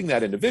helping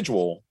that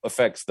individual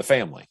affects the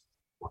family.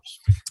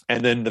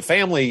 And then the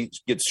family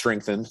gets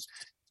strengthened,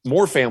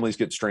 more families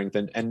get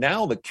strengthened, and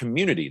now the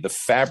community, the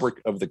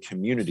fabric of the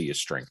community is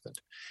strengthened.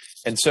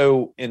 And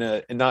so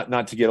and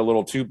not to get a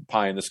little too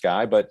pie in the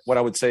sky, but what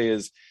I would say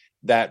is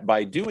that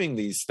by doing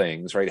these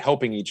things, right,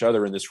 helping each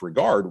other in this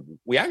regard,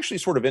 we actually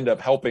sort of end up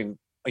helping,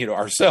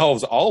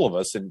 ourselves, all of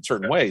us in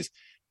certain ways.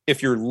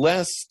 If you're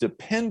less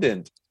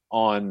dependent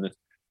on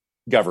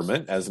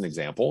government, as an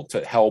example,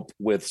 to help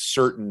with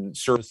certain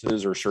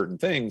services or certain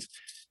things,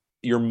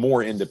 you're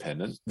more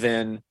independent,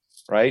 then,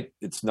 right,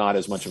 it's not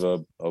as much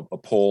of a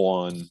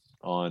pull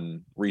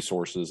on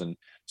resources. And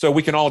so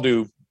we can all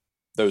do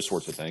those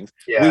sorts of things.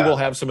 Yeah. We will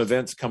have some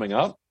events coming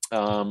up.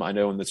 I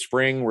know in the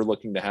spring we're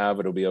looking to have,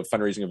 it'll be a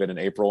fundraising event in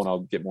April, and I'll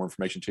get more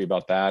information to you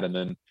about that. And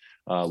then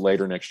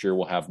later next year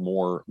we'll have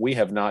more. We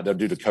have not done,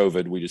 due to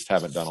COVID, we just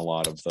haven't done a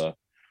lot of the,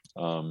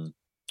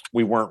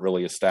 we weren't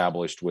really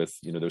established with,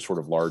 those sort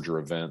of larger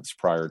events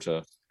prior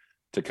to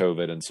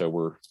COVID. And so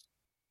we're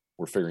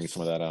figuring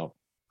some of that out.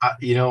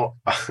 It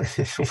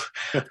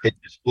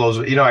just blows,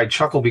 I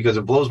chuckle because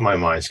it blows my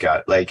mind,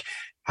 Scott. Like,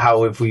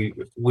 how if we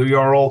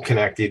are all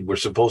connected, we're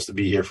supposed to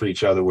be here for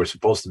each other. We're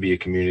supposed to be a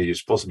community. You're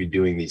supposed to be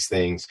doing these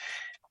things.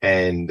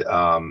 And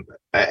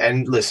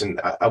listen,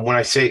 when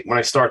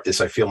I start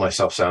this, I feel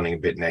myself sounding a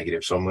bit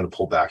negative. So I'm going to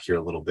pull back here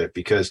a little bit,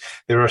 because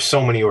there are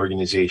so many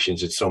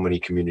organizations and so many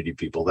community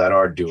people that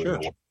are doing the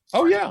work.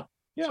 Oh yeah.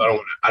 Yeah.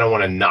 So I don't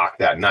want to knock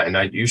that.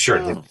 You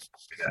certainly didn't do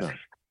that. No.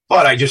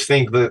 But I just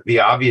think the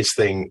obvious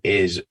thing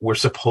is we're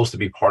supposed to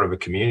be part of a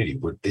community.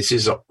 This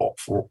is all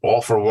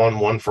for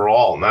one for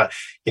all. Not,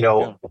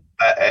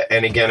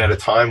 and again, at a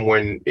time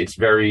when it's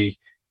very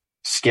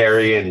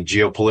scary in a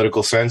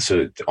geopolitical sense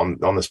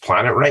on this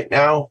planet right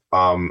now,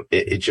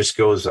 it just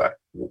goes,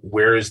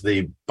 where is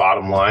the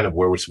bottom line of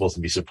where we're supposed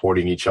to be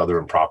supporting each other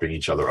and propping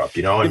each other up?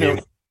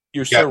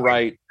 You're so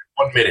right.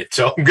 1 minute.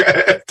 So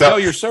no,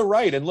 you're so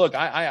right. And look,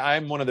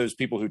 I'm one of those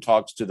people who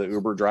talks to the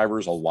Uber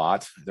drivers a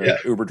lot.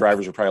 Uber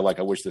drivers are probably like,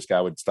 I wish this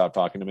guy would stop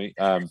talking to me.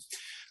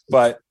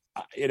 But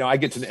I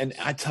get to, and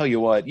I tell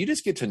you what, you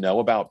just get to know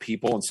about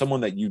people, and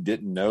someone that you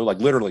didn't know, like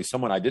literally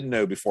someone I didn't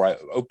know before I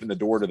opened the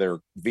door to their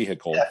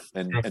vehicle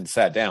and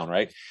sat down.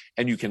 Right.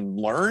 And you can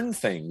learn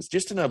things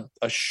just in a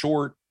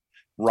short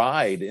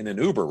ride in an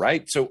Uber,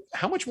 right? So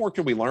how much more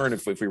could we learn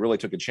if we really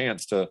took a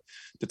chance to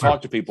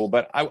talk to people?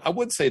 But I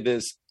would say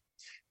this.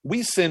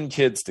 We send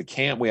kids to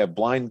camp. We have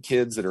blind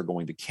kids that are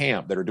going to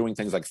camp, that are doing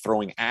things like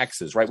throwing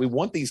axes, right? We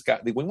want these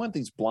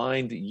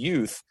blind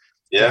youth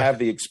to have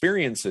the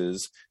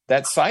experiences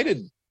that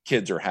sighted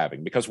kids are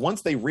having, because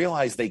once they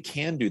realize they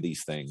can do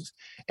these things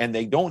and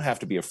they don't have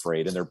to be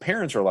afraid, and their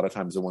parents are a lot of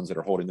times the ones that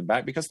are holding them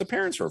back because the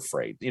parents are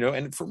afraid,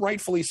 and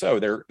rightfully so.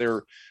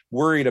 They're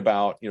worried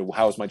about,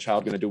 how is my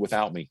child going to do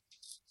without me?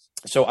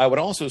 So I would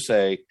also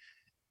say,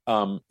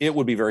 it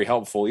would be very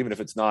helpful, even if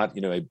it's not,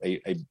 a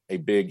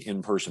big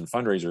in-person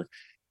fundraiser.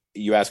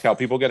 You ask how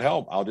people get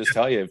help. I'll just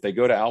tell you, if they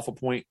go to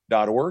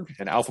alphapoint.org,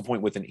 and Alpha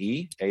Point with an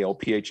E,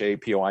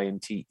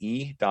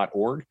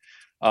 ALPHAPOINTE.org,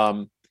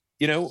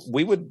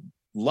 we would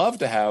love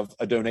to have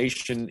a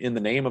donation in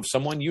the name of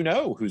someone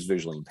who's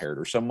visually impaired,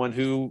 or someone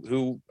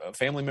who a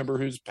family member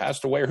who's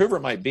passed away, or whoever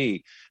it might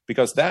be,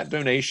 because that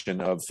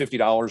donation of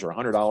 $50 or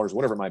 $100,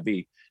 whatever it might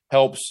be,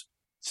 helps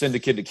send a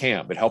kid to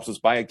camp. It helps us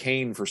buy a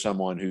cane for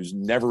someone who's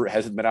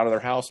hasn't been out of their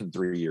house in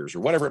 3 years, or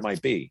whatever it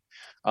might be.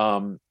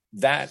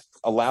 That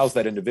allows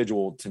that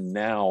individual to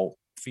now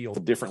feel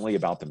differently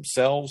about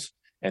themselves,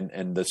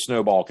 and the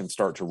snowball can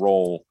start to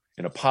roll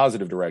in a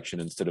positive direction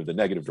instead of the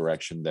negative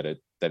direction that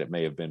it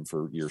may have been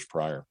for years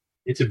prior.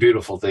 It's a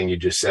beautiful thing you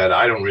just said.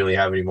 I don't really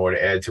have any more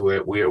to add to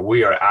it.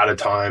 We are out of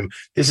time.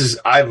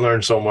 I've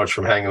learned so much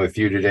from hanging with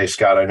you today,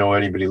 Scott. I know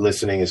anybody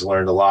listening has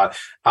learned a lot.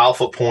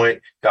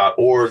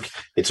 alphapoint.org.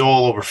 It's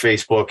all over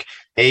Facebook.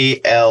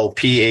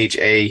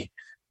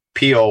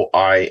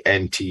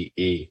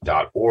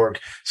 ALPHAPOINTE.org.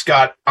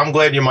 Scott, I'm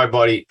glad you're my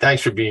buddy.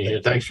 Thanks for being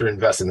here. Thanks for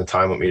investing the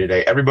time with me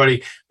today.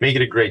 Everybody, make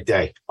it a great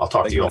day. I'll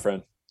talk to you, my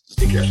friend.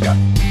 Take care, Scott.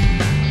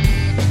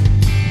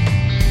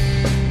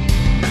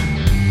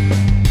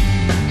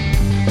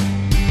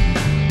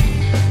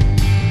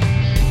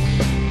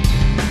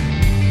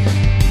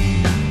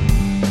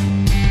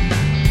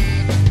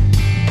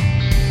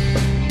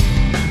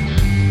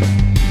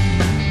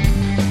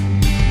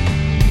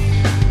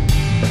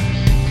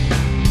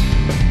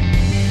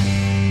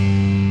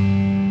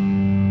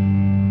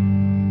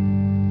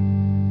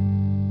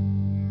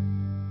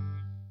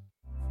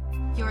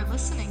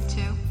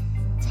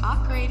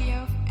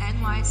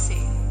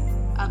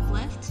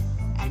 Uplift,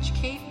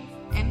 educate,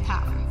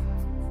 empower.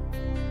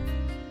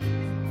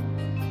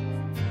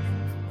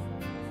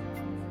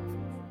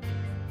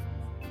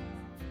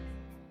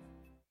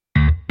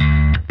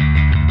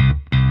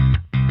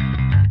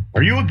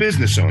 Are you a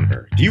business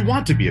owner? Do you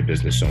want to be a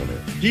business owner?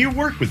 Do you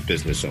work with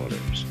business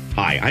owners?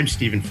 Hi, I'm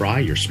Stephen Fry,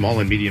 your small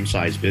and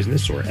medium-sized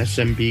business, or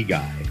SMB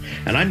guy,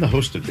 and I'm the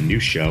host of the new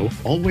show,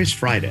 Always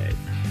Friday.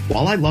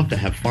 While I love to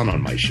have fun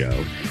on my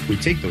show, we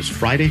take those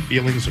Friday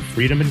feelings of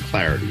freedom and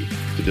clarity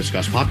to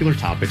discuss popular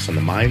topics on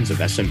the minds of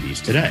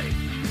SMBs today.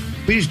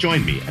 Please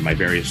join me and my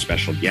various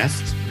special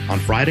guests on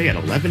Friday at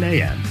 11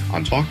 a.m.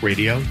 on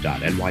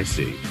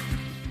talkradio.nyc.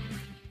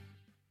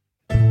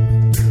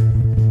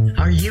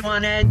 Are Are you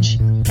on edge?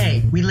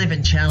 Hey, we live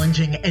in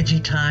challenging, edgy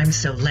times,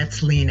 so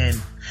let's lean in.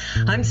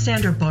 I'm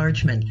Sandra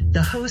Bargman,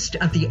 the host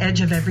of The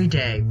Edge of Every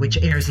Day, which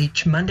airs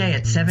each Monday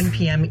at 7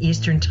 p.m.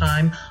 Eastern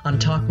Time on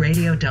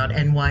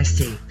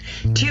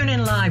talkradio.nyc. Tune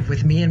in live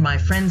with me and my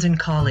friends and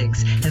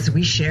colleagues as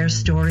we share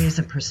stories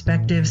and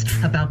perspectives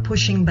about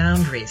pushing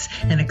boundaries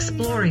and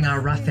exploring our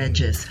rough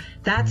edges.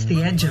 That's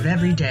The Edge of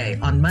Every Day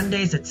on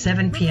Mondays at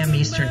 7 p.m.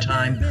 Eastern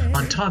Time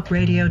on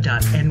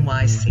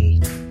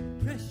talkradio.nyc.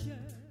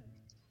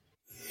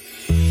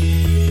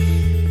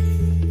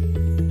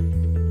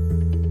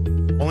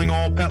 Calling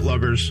all pet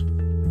lovers.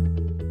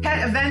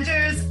 Pet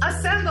Avengers,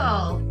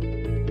 assemble!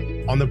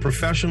 On the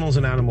Professionals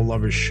and Animal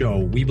Lovers show,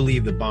 we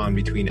believe the bond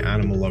between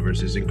animal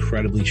lovers is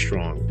incredibly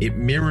strong. It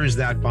mirrors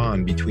that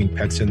bond between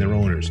pets and their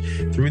owners.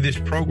 Through this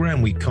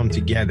program, we come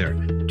together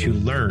to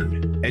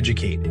learn,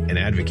 educate, and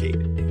advocate.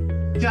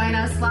 Join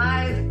us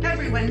live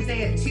every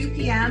Wednesday at 2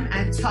 p.m.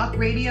 at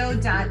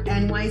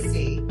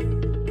talkradio.nyc.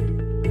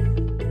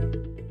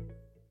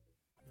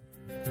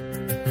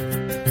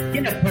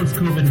 In a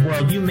post-COVID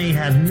world, you may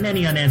have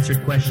many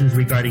unanswered questions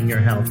regarding your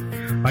health.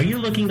 Are you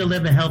looking to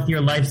live a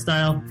healthier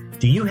lifestyle?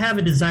 Do you have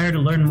a desire to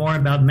learn more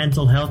about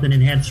mental health and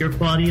enhance your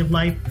quality of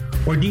life?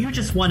 Or do you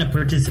just want to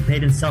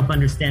participate in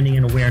self-understanding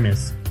and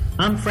awareness?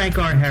 I'm Frank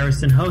R.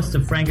 Harrison, host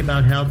of Frank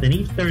About Health, and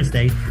each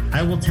Thursday,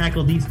 I will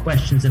tackle these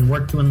questions and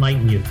work to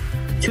enlighten you.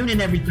 Tune in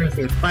every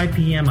Thursday at 5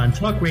 p.m. on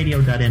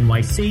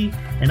talkradio.nyc,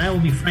 and I will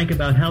be Frank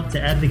About Health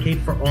to advocate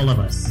for all of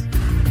us.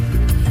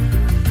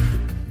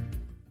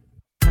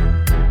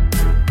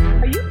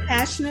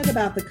 Passionate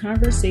about the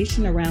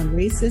conversation around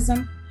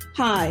racism?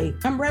 Hi,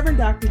 I'm Reverend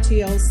Dr.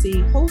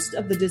 TLC, host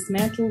of the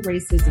Dismantle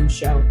Racism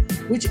Show,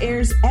 which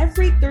airs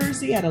every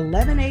Thursday at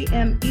 11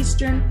 a.m.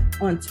 Eastern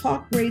on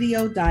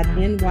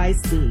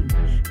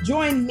talkradio.nyc.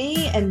 Join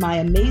me and my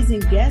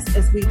amazing guests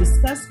as we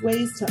discuss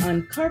ways to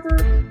uncover,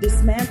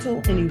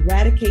 dismantle, and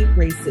eradicate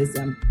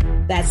racism.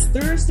 That's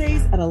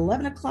Thursdays at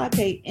 11 o'clock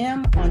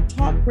a.m. on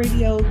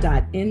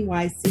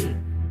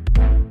talkradio.nyc.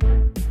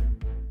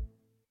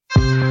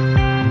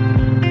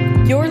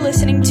 You're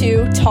listening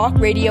to Talk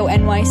Radio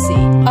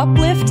NYC.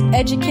 Uplift,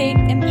 educate,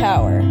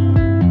 empower.